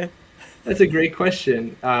Grow Guy. That's a great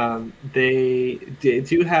question. They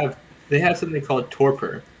have something called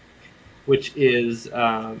torpor, which is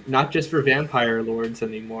not just for vampire lords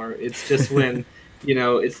anymore. It's just when, you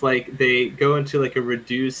know, it's like they go into like a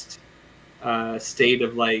reduced state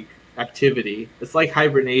of like activity. It's like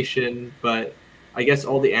hibernation, but I guess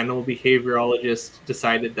all the animal behaviorologists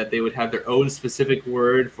decided that they would have their own specific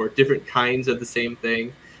word for different kinds of the same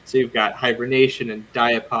thing. So you've got hibernation and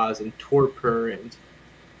diapause and torpor and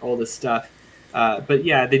all this stuff. But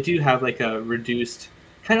yeah, they do have like a reduced,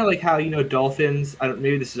 kind of like how, you know, dolphins,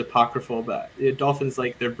 maybe this is apocryphal, but dolphins,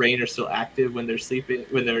 like their brain are still active when they're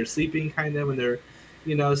sleeping, kind of when they're,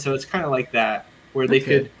 you know, so it's kind of like that, where they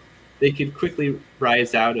could quickly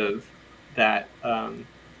rise out of that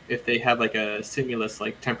if they have like a stimulus,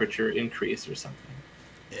 like temperature increase or something.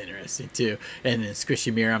 Interesting too. And in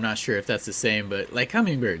Squishy Mirror, I'm not sure if that's the same, but like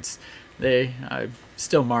hummingbirds, I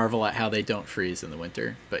still marvel at how they don't freeze in the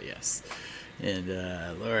winter. But yes. And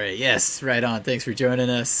Laura, yes, right on. Thanks for joining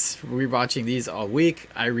us. We're watching these all week.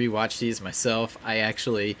 I rewatch these myself. I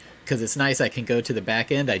actually, because it's nice, I can go to the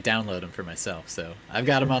back end. I download them for myself, so I've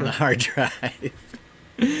got them on the hard drive.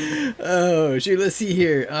 Oh, shoot, let's see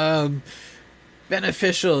here.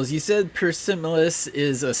 Beneficials. You said Persimilis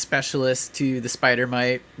is a specialist to the spider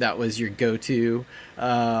mite. That was your go-to.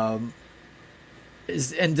 And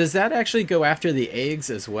does that actually go after the eggs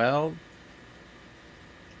as well?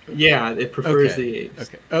 Yeah, it prefers the eggs.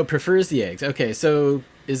 Okay. Oh, prefers the eggs. Okay, so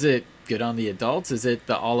is it good on the adults? Is it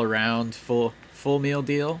the all-around full meal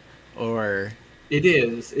deal, or? It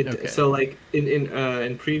is. Okay. So like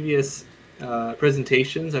in previous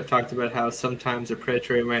presentations, I've talked about how sometimes a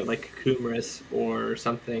predatory mite like Cucumis or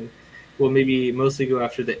something will maybe mostly go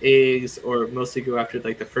after the eggs, or mostly go after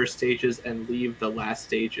like the first stages and leave the last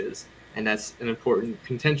stages, and that's an important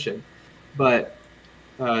contention. But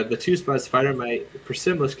the two-spot SpiderMite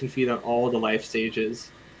Persimilis can feed on all the life stages,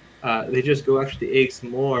 they just go after the eggs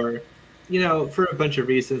more, for a bunch of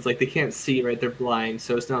reasons. Like they can't see, right? They're blind,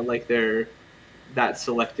 so it's not like they're that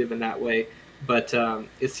selective in that way. But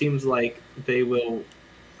it seems like they will,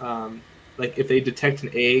 like if they detect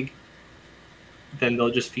an egg, then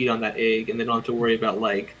they'll just feed on that egg, and they don't have to worry about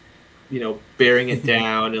like, bearing it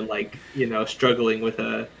down and like, struggling with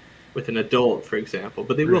an adult, for example.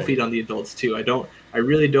 But they will feed on the adults too. I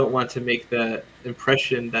really don't want to make the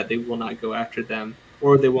impression that they will not go after them,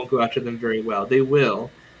 or they won't go after them very well. They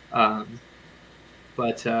will,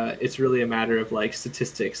 but it's really a matter of like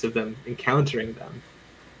statistics of them encountering them.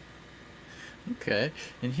 Okay,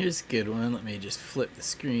 and here's a good one. Let me just flip the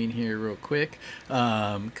screen here real quick.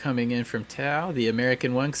 Coming in from Tao, the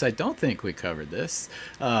American one, because I don't think we covered this.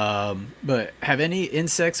 But have any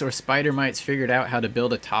insects or spider mites figured out how to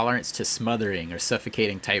build a tolerance to smothering or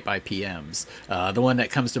suffocating type IPMs? The one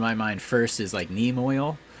that comes to my mind first is like neem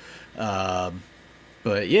oil.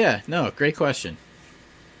 But yeah, no, great question.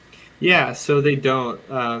 Yeah, so they don't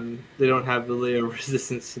have really a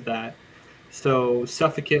resistance to that. So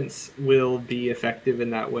suffocants will be effective in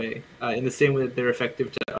that way, in the same way that they're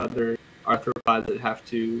effective to other arthropods that have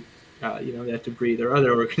to, they have to breathe, or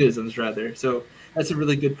other organisms rather. So that's a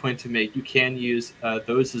really good point to make. You can use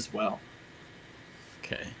those as well.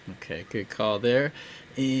 Okay, good call there.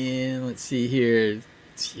 And let's see here.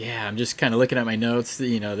 Yeah, I'm just kind of looking at my notes.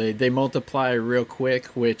 They multiply real quick,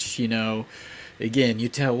 which, again, you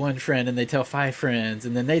tell one friend and they tell 5 friends,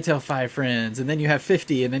 and then they tell 5 friends, and then you have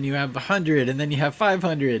 50, and then you have 100, and then you have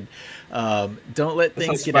 500. Don't let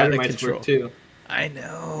things get out of control. Too. I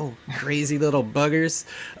know, crazy little buggers.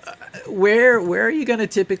 Where are you going to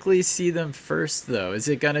typically see them first, though? Is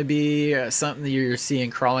it going to be something that you're seeing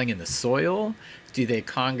crawling in the soil? Do they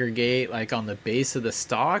congregate like on the base of the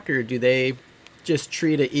stalk, or do they just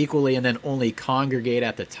treat it equally and then only congregate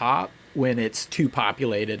at the top when it's too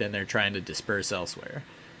populated and they're trying to disperse elsewhere?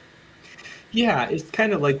 Yeah, it's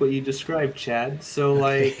kind of like what you described, Chad. So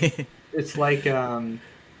like, it's like, I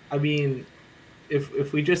mean,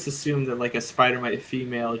 if we just assume that like a spider mite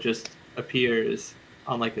female just appears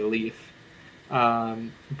on like a leaf,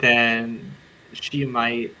 then she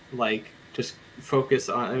might like just focus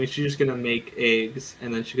on, she's just gonna make eggs,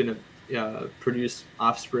 and then she's gonna produce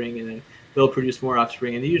offspring, and then they'll produce more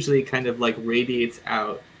offspring, and it usually kind of like radiates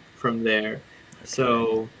out from there. Okay.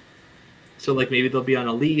 So like maybe they'll be on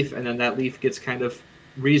a leaf, and then that leaf gets kind of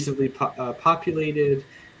reasonably populated,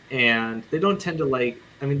 and they don't tend to like,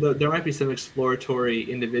 there might be some exploratory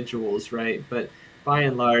individuals, right? But by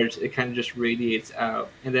and large, it kind of just radiates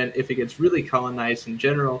out. And then if it gets really colonized in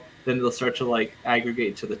general, then they'll start to like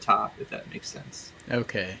aggregate to the top, if that makes sense.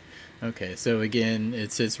 Okay. So again,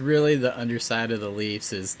 it's really the underside of the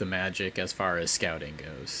leaves is the magic as far as scouting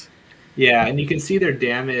goes. Yeah, and you can see their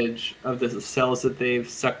damage of the cells that they've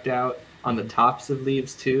sucked out on the tops of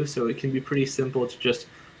leaves too. So it can be pretty simple to just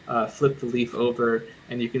flip the leaf over,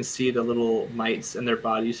 and you can see the little mites and their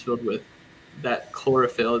bodies filled with that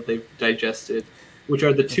chlorophyll that they've digested, which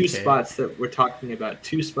are the 2 spots that we're talking about.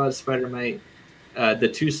 Two-spotted SpiderMite. The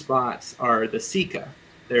 2 spots are the ceca,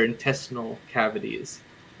 their intestinal cavities.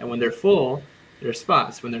 And when they're full, there are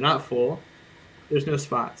spots. When they're not full, there's no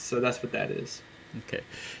spots. So that's what that is. Okay.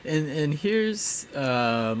 And here's,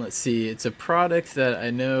 let's see, it's a product that I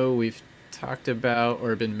know we've talked about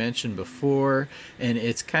or been mentioned before, and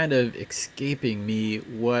it's kind of escaping me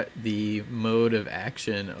what the mode of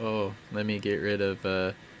action. Oh, let me get rid of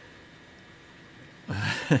the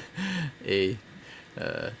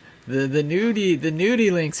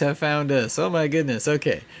nudie links have found us. Oh my goodness.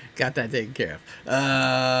 Okay, got that taken care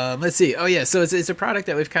of. Let's see. Oh yeah, so it's a product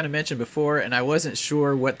that we've kind of mentioned before, and I wasn't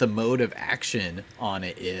sure what the mode of action on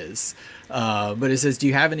it is. But it says, do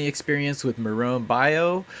you have any experience with Marone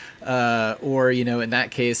Bio, or in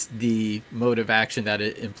that case, the mode of action that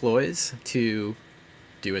it employs to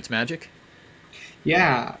do its magic?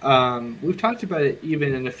 Yeah, we've talked about it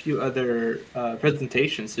even in a few other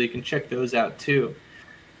presentations, so you can check those out too.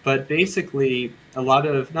 But basically, a lot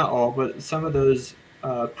of, not all, but some of those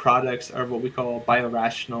products are what we call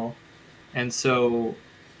biorational. And so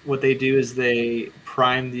what they do is they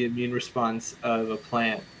prime the immune response of a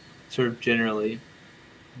plant, sort of generally.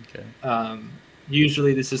 Okay.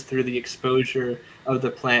 Usually this is through the exposure of the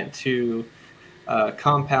plant to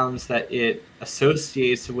compounds that it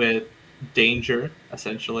associates with danger,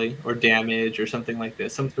 essentially, or damage, or something like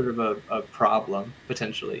this, some sort of a problem,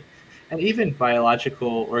 potentially. And even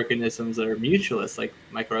biological organisms that are mutualists, like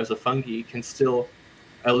mycorrhizal fungi, can still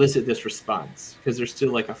elicit this response because they're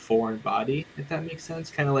still like a foreign body, if that makes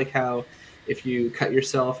sense. Kind of like how if you cut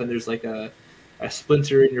yourself and there's like a a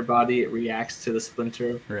splinter in your body, it reacts to the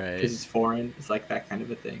splinter Right. because it's foreign. It's like that kind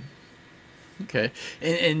of a thing. Okay.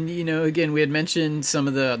 And you know, again, we had mentioned some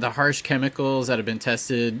of the harsh chemicals that have been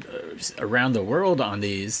tested around the world on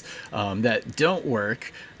these that don't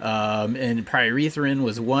work. And pyrethrin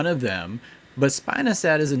was one of them. But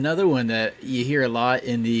spinosad is another one that you hear a lot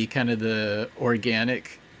in the kind of the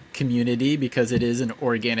organic community because it is an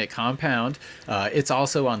organic compound. It's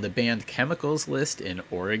also on the banned chemicals list in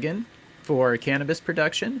Oregon for cannabis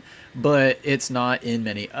production, but it's not in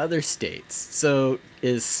many other states. So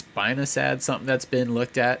is spinosad something that's been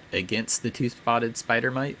looked at against the two-spotted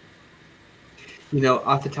SpiderMite? You know,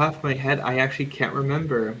 off the top of my head, I actually can't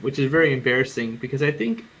remember, which is very embarrassing because I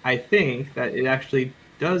think that it actually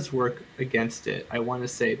does work against it. I want to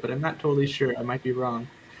say, but I'm not totally sure. I might be wrong.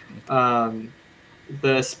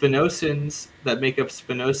 The spinosins that make up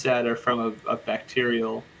spinosad are from a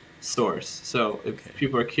bacterial source. So if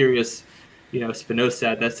people are curious, you know,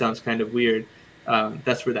 spinosad, that sounds kind of weird.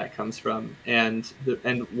 That's where that comes from, and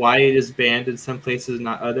why it is banned in some places,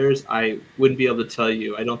 not others, I wouldn't be able to tell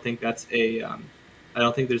you. I don't think that's I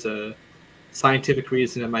don't think there's a scientific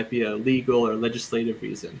reason. It might be a legal or legislative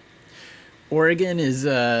reason. Oregon is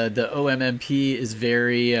the OMMP is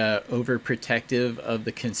very overprotective of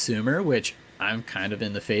the consumer, which I'm kind of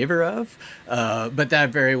in the favor of, but that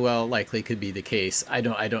very well likely could be the case. I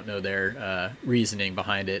don't know their reasoning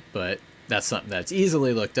behind it, but that's something that's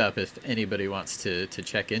easily looked up if anybody wants to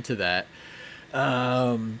check into that.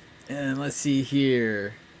 And let's see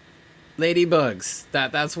here. Ladybugs.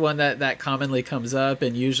 That's one that commonly comes up,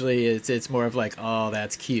 and usually it's more of like, oh,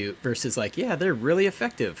 that's cute, versus like, yeah, they're really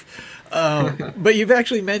effective. But you've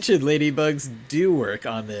actually mentioned ladybugs do work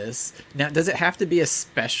on this. Now, does it have to be a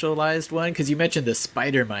specialized one? Because you mentioned the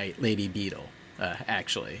SpiderMite lady beetle,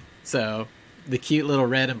 actually. So the cute little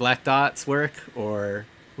red and black dots work, or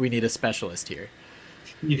we need a specialist here?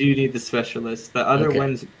 You do need the specialist. The other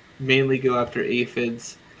ones mainly go after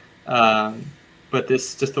aphids. But this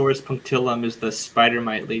Stithoris punctillum is the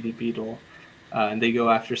SpiderMite lady beetle, and they go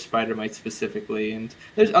after SpiderMite specifically. And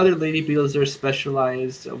there's other lady beetles that are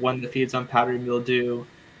specialized. One that feeds on powdery mildew,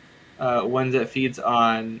 one that feeds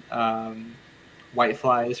on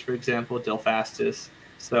whiteflies, for example, Delphastus.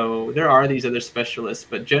 So there are these other specialists,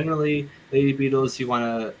 but generally, lady beetles, you want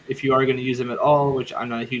to, if you are going to use them at all, which I'm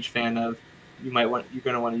not a huge fan of, you're going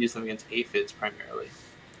to want to use them against aphids primarily,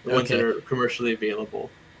 the ones that are commercially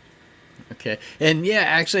available. Okay. And yeah,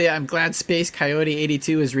 actually, I'm glad Space Coyote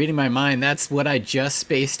 82 is reading my mind. That's what I just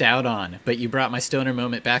spaced out on. But you brought my stoner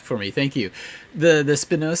moment back for me. Thank you. The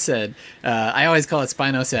spinosad, I always call it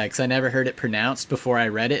spinosad because I never heard it pronounced before I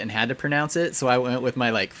read it and had to pronounce it. So I went with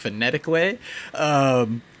my like phonetic way.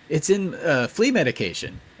 It's in flea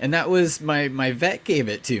medication. And that was my vet gave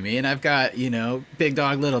it to me. And I've got, you know, big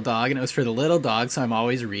dog, little dog. And it was for the little dog. So I'm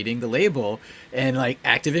always reading the label. And like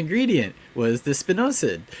active ingredient was the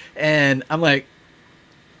spinosad. And I'm like,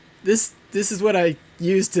 this is what I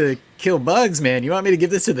use to kill bugs, man. You want me to give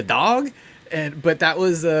this to the dog? But that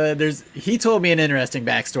was, he told me an interesting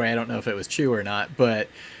backstory. I don't know if it was true or not. But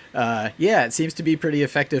yeah, it seems to be pretty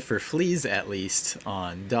effective for fleas, at least,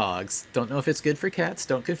 on dogs. Don't know if it's good for cats.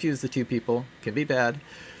 Don't confuse the two people. Can be bad.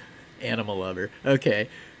 Animal lover. Okay.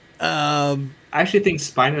 I actually think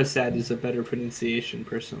spinosad is a better pronunciation,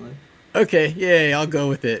 personally. Okay, yeah, I'll go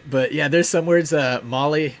with it. But yeah, there's some words.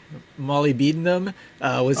 Molybdenum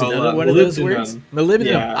was another one of those words. Molybdenum.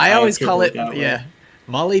 Yeah, I always call it,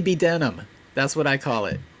 molybdenum. That's what I call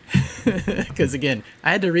it. Because again,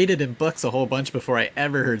 I had to read it in books a whole bunch before I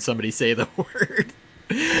ever heard somebody say the word.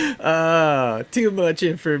 Too much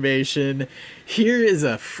information. Here is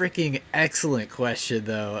a freaking excellent question,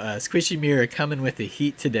 though. Squishy Mirror coming with the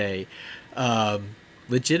heat today.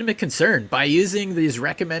 Legitimate concern. By using these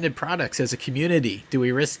recommended products as a community, do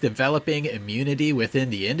we risk developing immunity within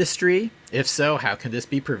the industry? If so, how can this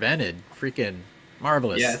be prevented? Freaking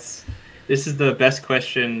marvelous. Yes. This is the best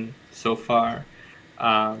question so far.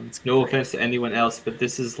 No offense to anyone else, but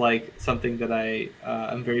this is like something that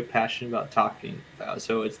I'm very passionate about talking about.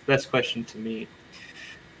 So it's the best question to me.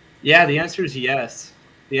 Yeah, the answer is yes.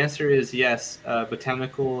 The answer is yes.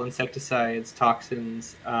 Botanical insecticides,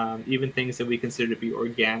 toxins, even things that we consider to be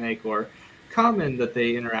organic or common that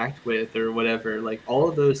they interact with or whatever, like all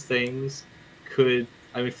of those things could,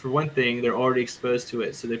 I mean, for one thing, they're already exposed to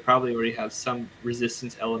it. So they probably already have some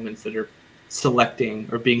resistance elements that are selecting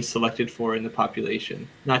or being selected for in the population,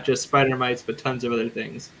 not just spider mites, but tons of other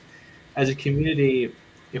things. As a community,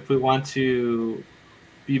 if we want to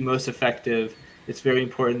be most effective, it's very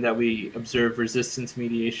important that we observe resistance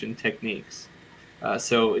mediation techniques.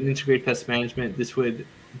 So in integrated pest management, this would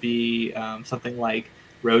be something like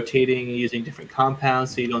rotating and using different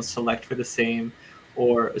compounds so you don't select for the same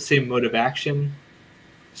or same mode of action.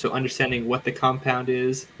 So understanding what the compound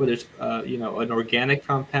is, whether it's an organic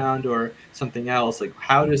compound or something else, like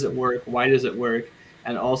how does it work, why does it work,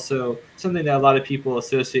 and also something that a lot of people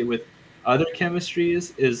associate with other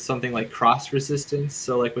chemistries is something like cross resistance.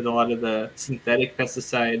 So like with a lot of the synthetic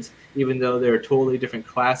pesticides, even though they're totally different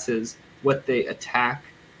classes, what they attack,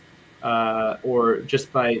 or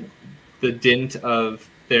just by the dint of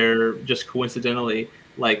their just coincidentally,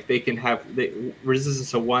 like they can have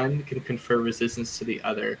resistance to one can confer resistance to the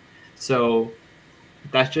other. So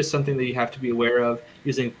that's just something that you have to be aware of,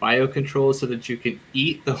 using biocontrols so that you can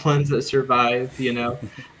eat the ones that survive,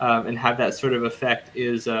 and have that sort of effect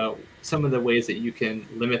is some of the ways that you can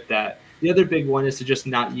limit that. The other big one is to just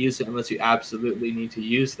not use it unless you absolutely need to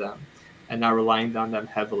use them and not relying on them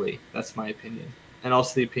heavily. That's my opinion. And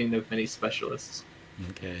also the opinion of many specialists.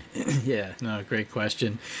 Okay. Yeah, no, great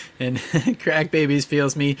question. And Crack Babies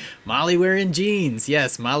feels me, Molly wearing jeans.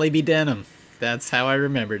 Yes, Molly be denim. That's how I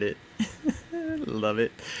remembered it. Love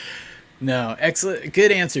it. No, excellent.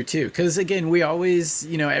 Good answer, too. Because, again, we always,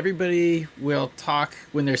 everybody will talk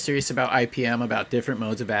when they're serious about IPM about different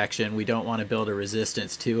modes of action. We don't want to build a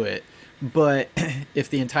resistance to it. But if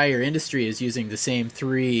the entire industry is using the same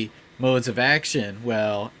 3 modes of action,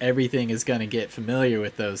 well, everything is going to get familiar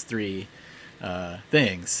with those 3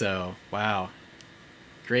 things. So, wow.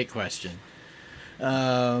 Great question.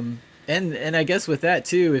 And I guess with that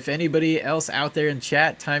too, if anybody else out there in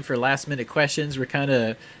chat, time for last minute questions. We're kind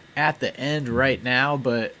of at the end right now,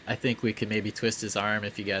 but I think we could maybe twist his arm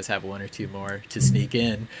if you guys have 1 or 2 more to sneak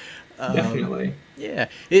in. Definitely. Yeah.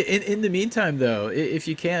 In the meantime, though, if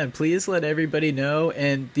you can, please let everybody know,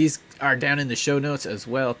 and these are down in the show notes as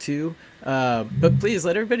well, too. But please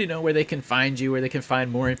let everybody know where they can find you, where they can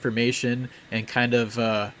find more information, and kind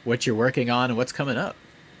of what you're working on and what's coming up.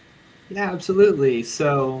 Yeah, absolutely.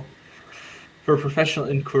 So for professional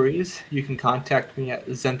inquiries, you can contact me at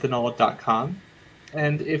zenthanol.com.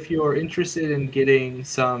 And if you're interested in getting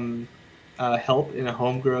some help in a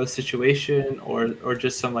home grow situation or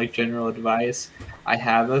just some like general advice, I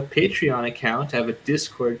have a Patreon account. I have a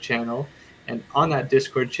Discord channel, and on that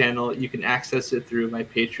Discord channel you can access it through my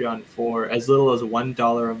Patreon for as little as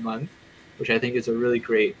 $1 a month, which I think is a really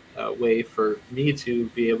great way for me to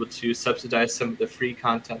be able to subsidize some of the free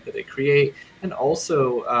content that I create, and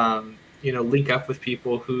also link up with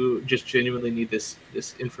people who just genuinely need this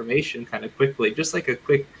information kind of quickly. Just like a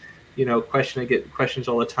quick question. I get questions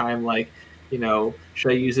all the time like,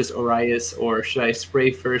 should I use this Orias, or should I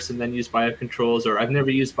spray first and then use biocontrols, or I've never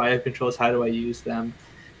used biocontrols, how do I use them?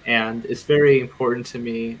 And it's very important to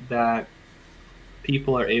me that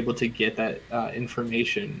people are able to get that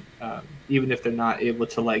information, even if they're not able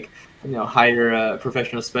to hire a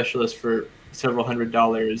professional specialist for several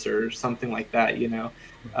 $100s or something like that.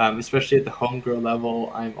 Especially at the home grow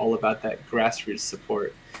level, I'm all about that grassroots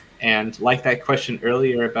support. And like that question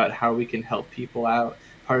earlier about how we can help people out,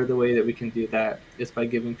 part of the way that we can do that is by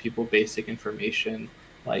giving people basic information,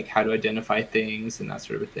 like how to identify things and that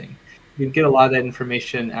sort of thing. You can get a lot of that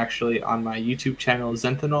information actually on my YouTube channel,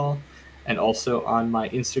 Zenthanol, and also on my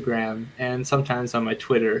Instagram, and sometimes on my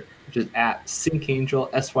Twitter, which is at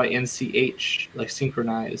SyncAngel, SYNCH, like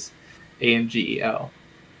synchronize, ANGEL.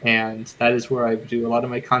 And that is where I do a lot of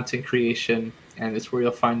my content creation, and it's where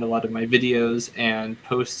you'll find a lot of my videos and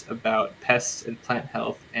posts about pests and plant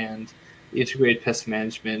health and integrated pest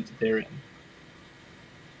management therein.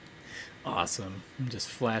 Awesome. I'm just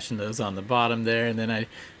flashing those on the bottom there, and then I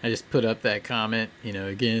just put up that comment.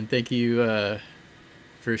 Again, thank you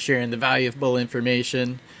for sharing the valuable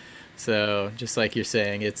information. So just like you're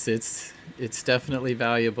saying, it's definitely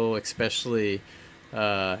valuable, especially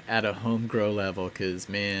at a home grow level, because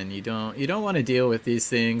man, you don't want to deal with these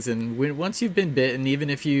things, and once you've been bitten, even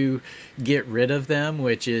if you get rid of them,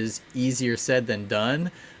 which is easier said than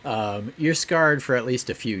done, you're scarred for at least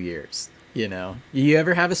a few years. You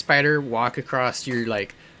ever have a spider walk across your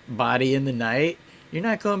body in the night, you're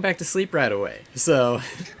not going back to sleep right away. So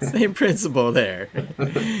same principle there.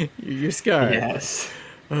 You're scarred. Yes.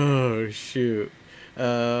 Oh shoot.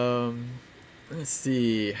 Let's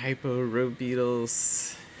see. Hypo road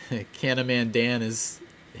beetles. Canaman Dan has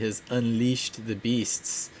unleashed the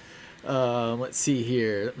beasts. Let's see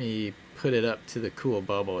here. Let me put it up to the cool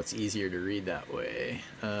bubble. It's easier to read that way.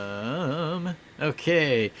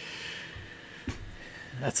 Okay.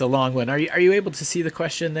 That's a long one. Are you able to see the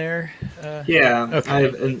question there? Yeah. Okay.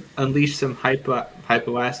 I've unleashed some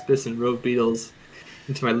hypoaspis and road beetles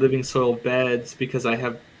into my living soil beds because I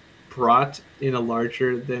have brought in a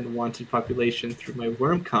larger than wanted population through my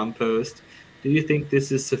worm compost. Do you think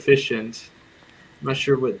this is sufficient? I'm not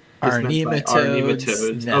sure what this Are meant by are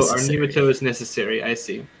nematodes nematodes. Oh, are necessary? nematodes necessary? I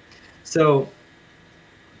see. So,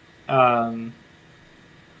 well,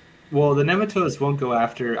 the nematodes won't go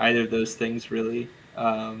after either of those things, really.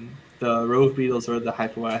 The rove beetles or the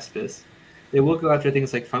hypoaspis. They will go after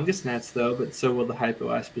things like fungus gnats, though, but so will the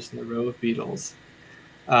hypoaspis and the rove beetles.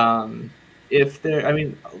 If they're, I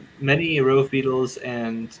mean, many rove beetles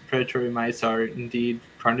and predatory mites are indeed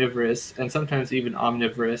carnivorous and sometimes even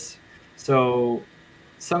omnivorous. So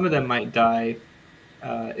some of them might die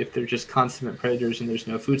if they're just consummate predators and there's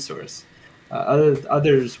no food source.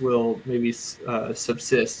 Others will maybe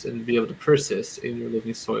subsist and be able to persist in your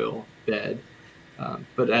living soil bed.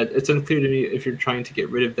 But it's unclear to me if you're trying to get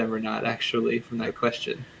rid of them or not, actually, from that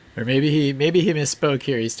question. Or maybe he misspoke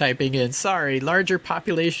here. He's typing in, sorry, larger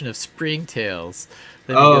population of springtails.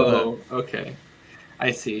 Okay.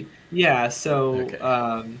 I see. Yeah, so Okay.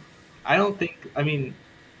 I don't think, I mean,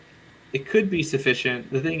 it could be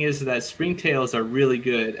sufficient. The thing is that springtails are really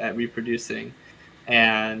good at reproducing,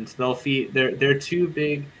 and they'll feed. They're two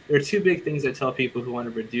big. There are two big things I tell people who want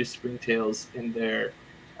to reduce springtails in their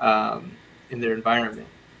environment.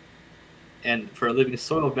 And for a living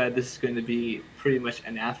soil bed, this is going to be pretty much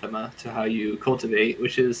anathema to how you cultivate,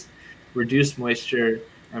 which is reduce moisture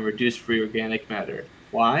and reduce free organic matter.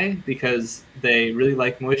 Why? Because they really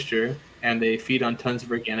like moisture and they feed on tons of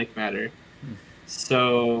organic matter.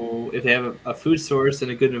 So if they have a food source and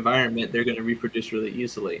a good environment, they're going to reproduce really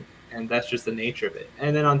easily. And that's just the nature of it.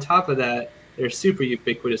 And then on top of that, they're super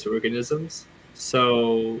ubiquitous organisms.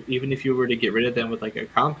 So even if you were to get rid of them with like a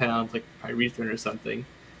compound, like pyrethrin or something,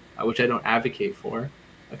 which I don't advocate for,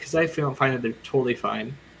 because I find that they're totally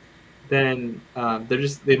fine, then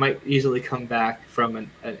they might easily come back from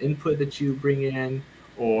an input that you bring in,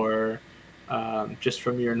 or just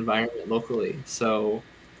from your environment locally. So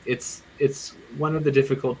it's one of the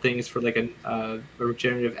difficult things for like a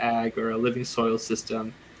regenerative ag or a living soil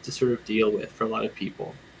system to sort of deal with for a lot of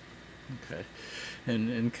people. Okay.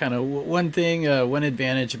 And kind of one thing, one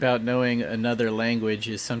advantage about knowing another language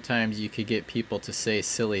is sometimes you could get people to say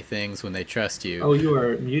silly things when they trust you. Oh, you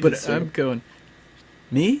are muted, But sir. I'm going,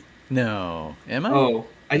 me? No. Am I? Oh,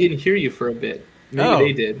 I didn't hear you for a bit. Maybe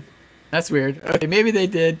they did. That's weird. Okay, maybe they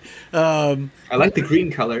did. I like the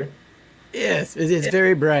green color. Yes, it's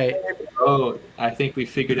very bright. Oh, I think we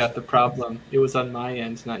figured out the problem. It was on my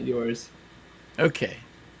end, not yours. Okay.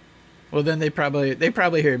 Well, then they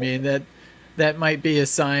probably hear me, and that might be a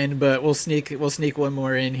sign. But we'll sneak one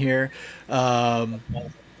more in here. But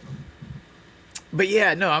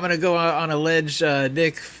yeah, no, I'm gonna go on a ledge,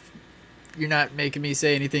 Nick. You're not making me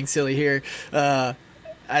say anything silly here.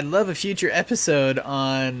 I'd love a future episode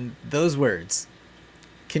on those words.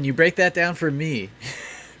 Can you break that down for me,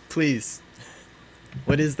 please?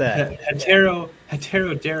 What is that?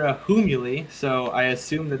 Heterodera humuli. So I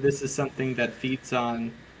assume that this is something that feeds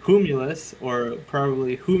on humulus, or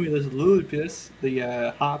probably Humulus lupus,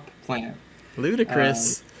 the hop plant.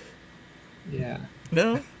 Ludicrous. Yeah.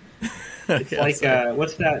 No. It's like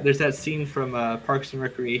what's that? There's that scene from Parks and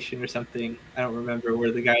Recreation or something. I don't remember,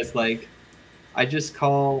 where the guy's like, I just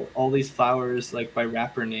call all these flowers like by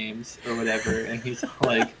rapper names or whatever, and he's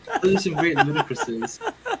like, those are some great ludicrouses.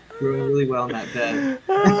 Growing really well in that bed.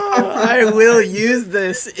 I will use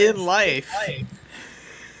this in life.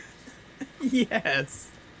 Yes.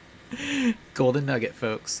 Golden nugget,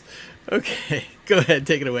 folks. Okay, go ahead,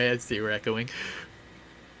 take it away. I see we're echoing.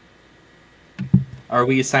 Are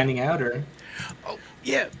we signing out, or? Oh,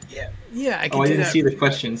 yeah. I can I do didn't that. see the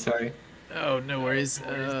question. Sorry. Oh, no worries.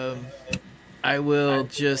 I will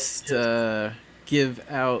just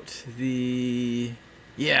give out the...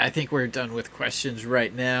 Yeah, I think we're done with questions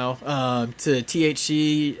right now. To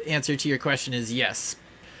THC, answer to your question is yes.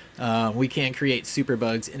 We can create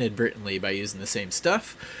superbugs inadvertently by using the same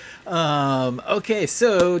stuff. Okay,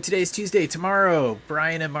 so today's Tuesday. Tomorrow,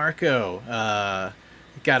 Brian and Marco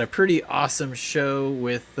got a pretty awesome show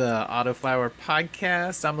with Autoflower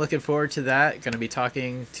Podcast. I'm looking forward to that. Going to be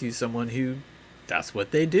talking to someone who that's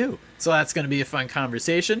what they do. So that's going to be a fun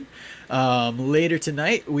conversation. Later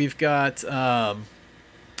tonight, we've got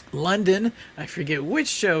London. I forget which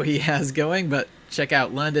show he has going, but check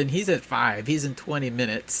out London. He's at 5. He's in 20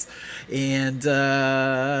 minutes. And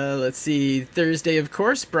let's see, Thursday, of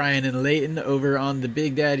course, Brian and Leighton over on the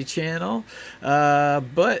Big Daddy channel.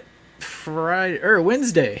 But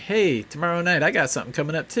Wednesday, hey, tomorrow night, I got something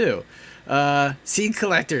coming up too. Seed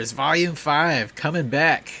Collectors Volume 5 coming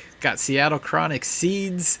back. Got Seattle Chronic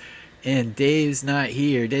Seeds, and Dave's not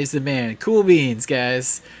here. Dave's the man. Cool beans,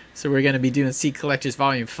 guys. So we're going to be doing Seed Collectors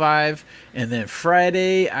Volume 5. And then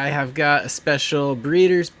Friday, I have got a special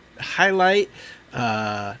Breeders highlight.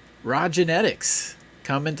 Raw Genetics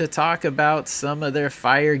coming to talk about some of their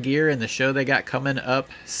fire gear and the show they got coming up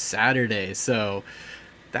Saturday. So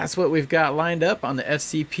that's what we've got lined up on the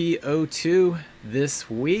FCP02 this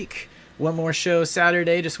week. One more show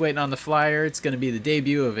Saturday, just waiting on the flyer. It's going to be the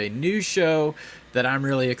debut of a new show that I'm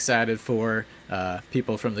really excited for.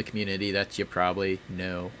 People from the community that you probably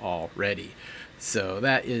know already. So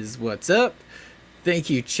that is what's up.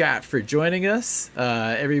 Thank you, chat, for joining us.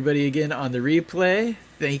 Everybody again on the replay,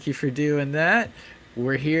 thank you for doing that.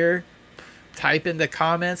 We're here. Type in the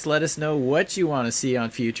comments. Let us know what you want to see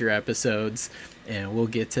on future episodes, and we'll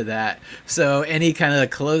get to that. So any kind of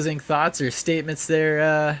closing thoughts or statements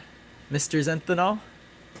there, Mr. Zenthanol?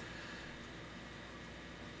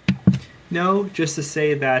 No, just to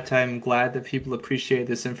say that I'm glad that people appreciate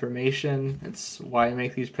this information. It's why I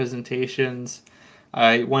make these presentations.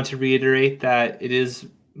 I want to reiterate that it is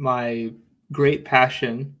my great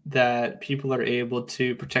passion that people are able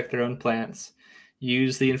to protect their own plants,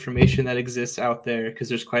 use the information that exists out there, because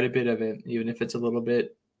there's quite a bit of it, even if it's a little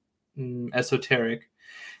bit esoteric.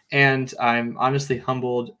 And I'm honestly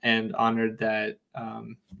humbled and honored that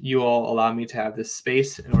you all allow me to have this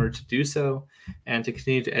space in order to do so and to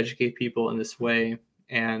continue to educate people in this way.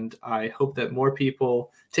 And I hope that more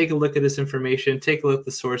people take a look at this information, take a look at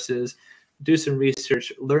the sources, do some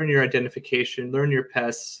research, learn your identification, learn your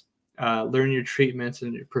pests, learn your treatments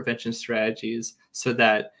and your prevention strategies, so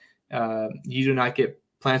that you do not get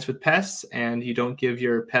plants with pests and you don't give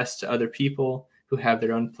your pests to other people who have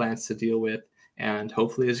their own plants to deal with. And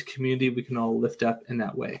hopefully as a community, we can all lift up in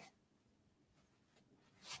that way.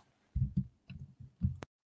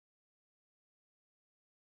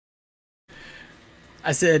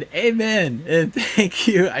 I said amen and thank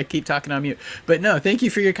you. I keep talking on mute, but no, thank you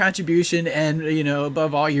for your contribution. And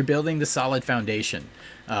above all, you're building the solid foundation.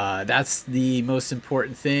 That's the most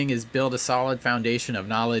important thing, is build a solid foundation of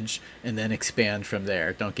knowledge and then expand from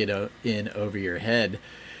there. Don't get in over your head.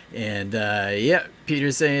 And yeah,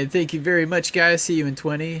 Peter's saying thank you very much, guys. See you in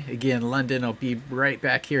 20. Again, London, I'll be right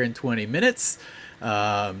back here in 20 minutes.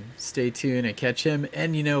 Stay tuned and catch him.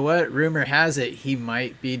 And you know what? Rumor has it he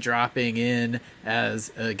might be dropping in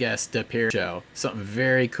as a guest appear show. Something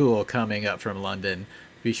very cool coming up from London.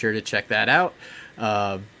 Be sure to check that out.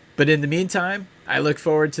 But in the meantime, I look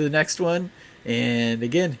forward to the next one. And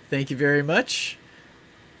again, thank you very much.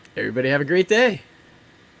 Everybody have a great day.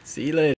 See you later.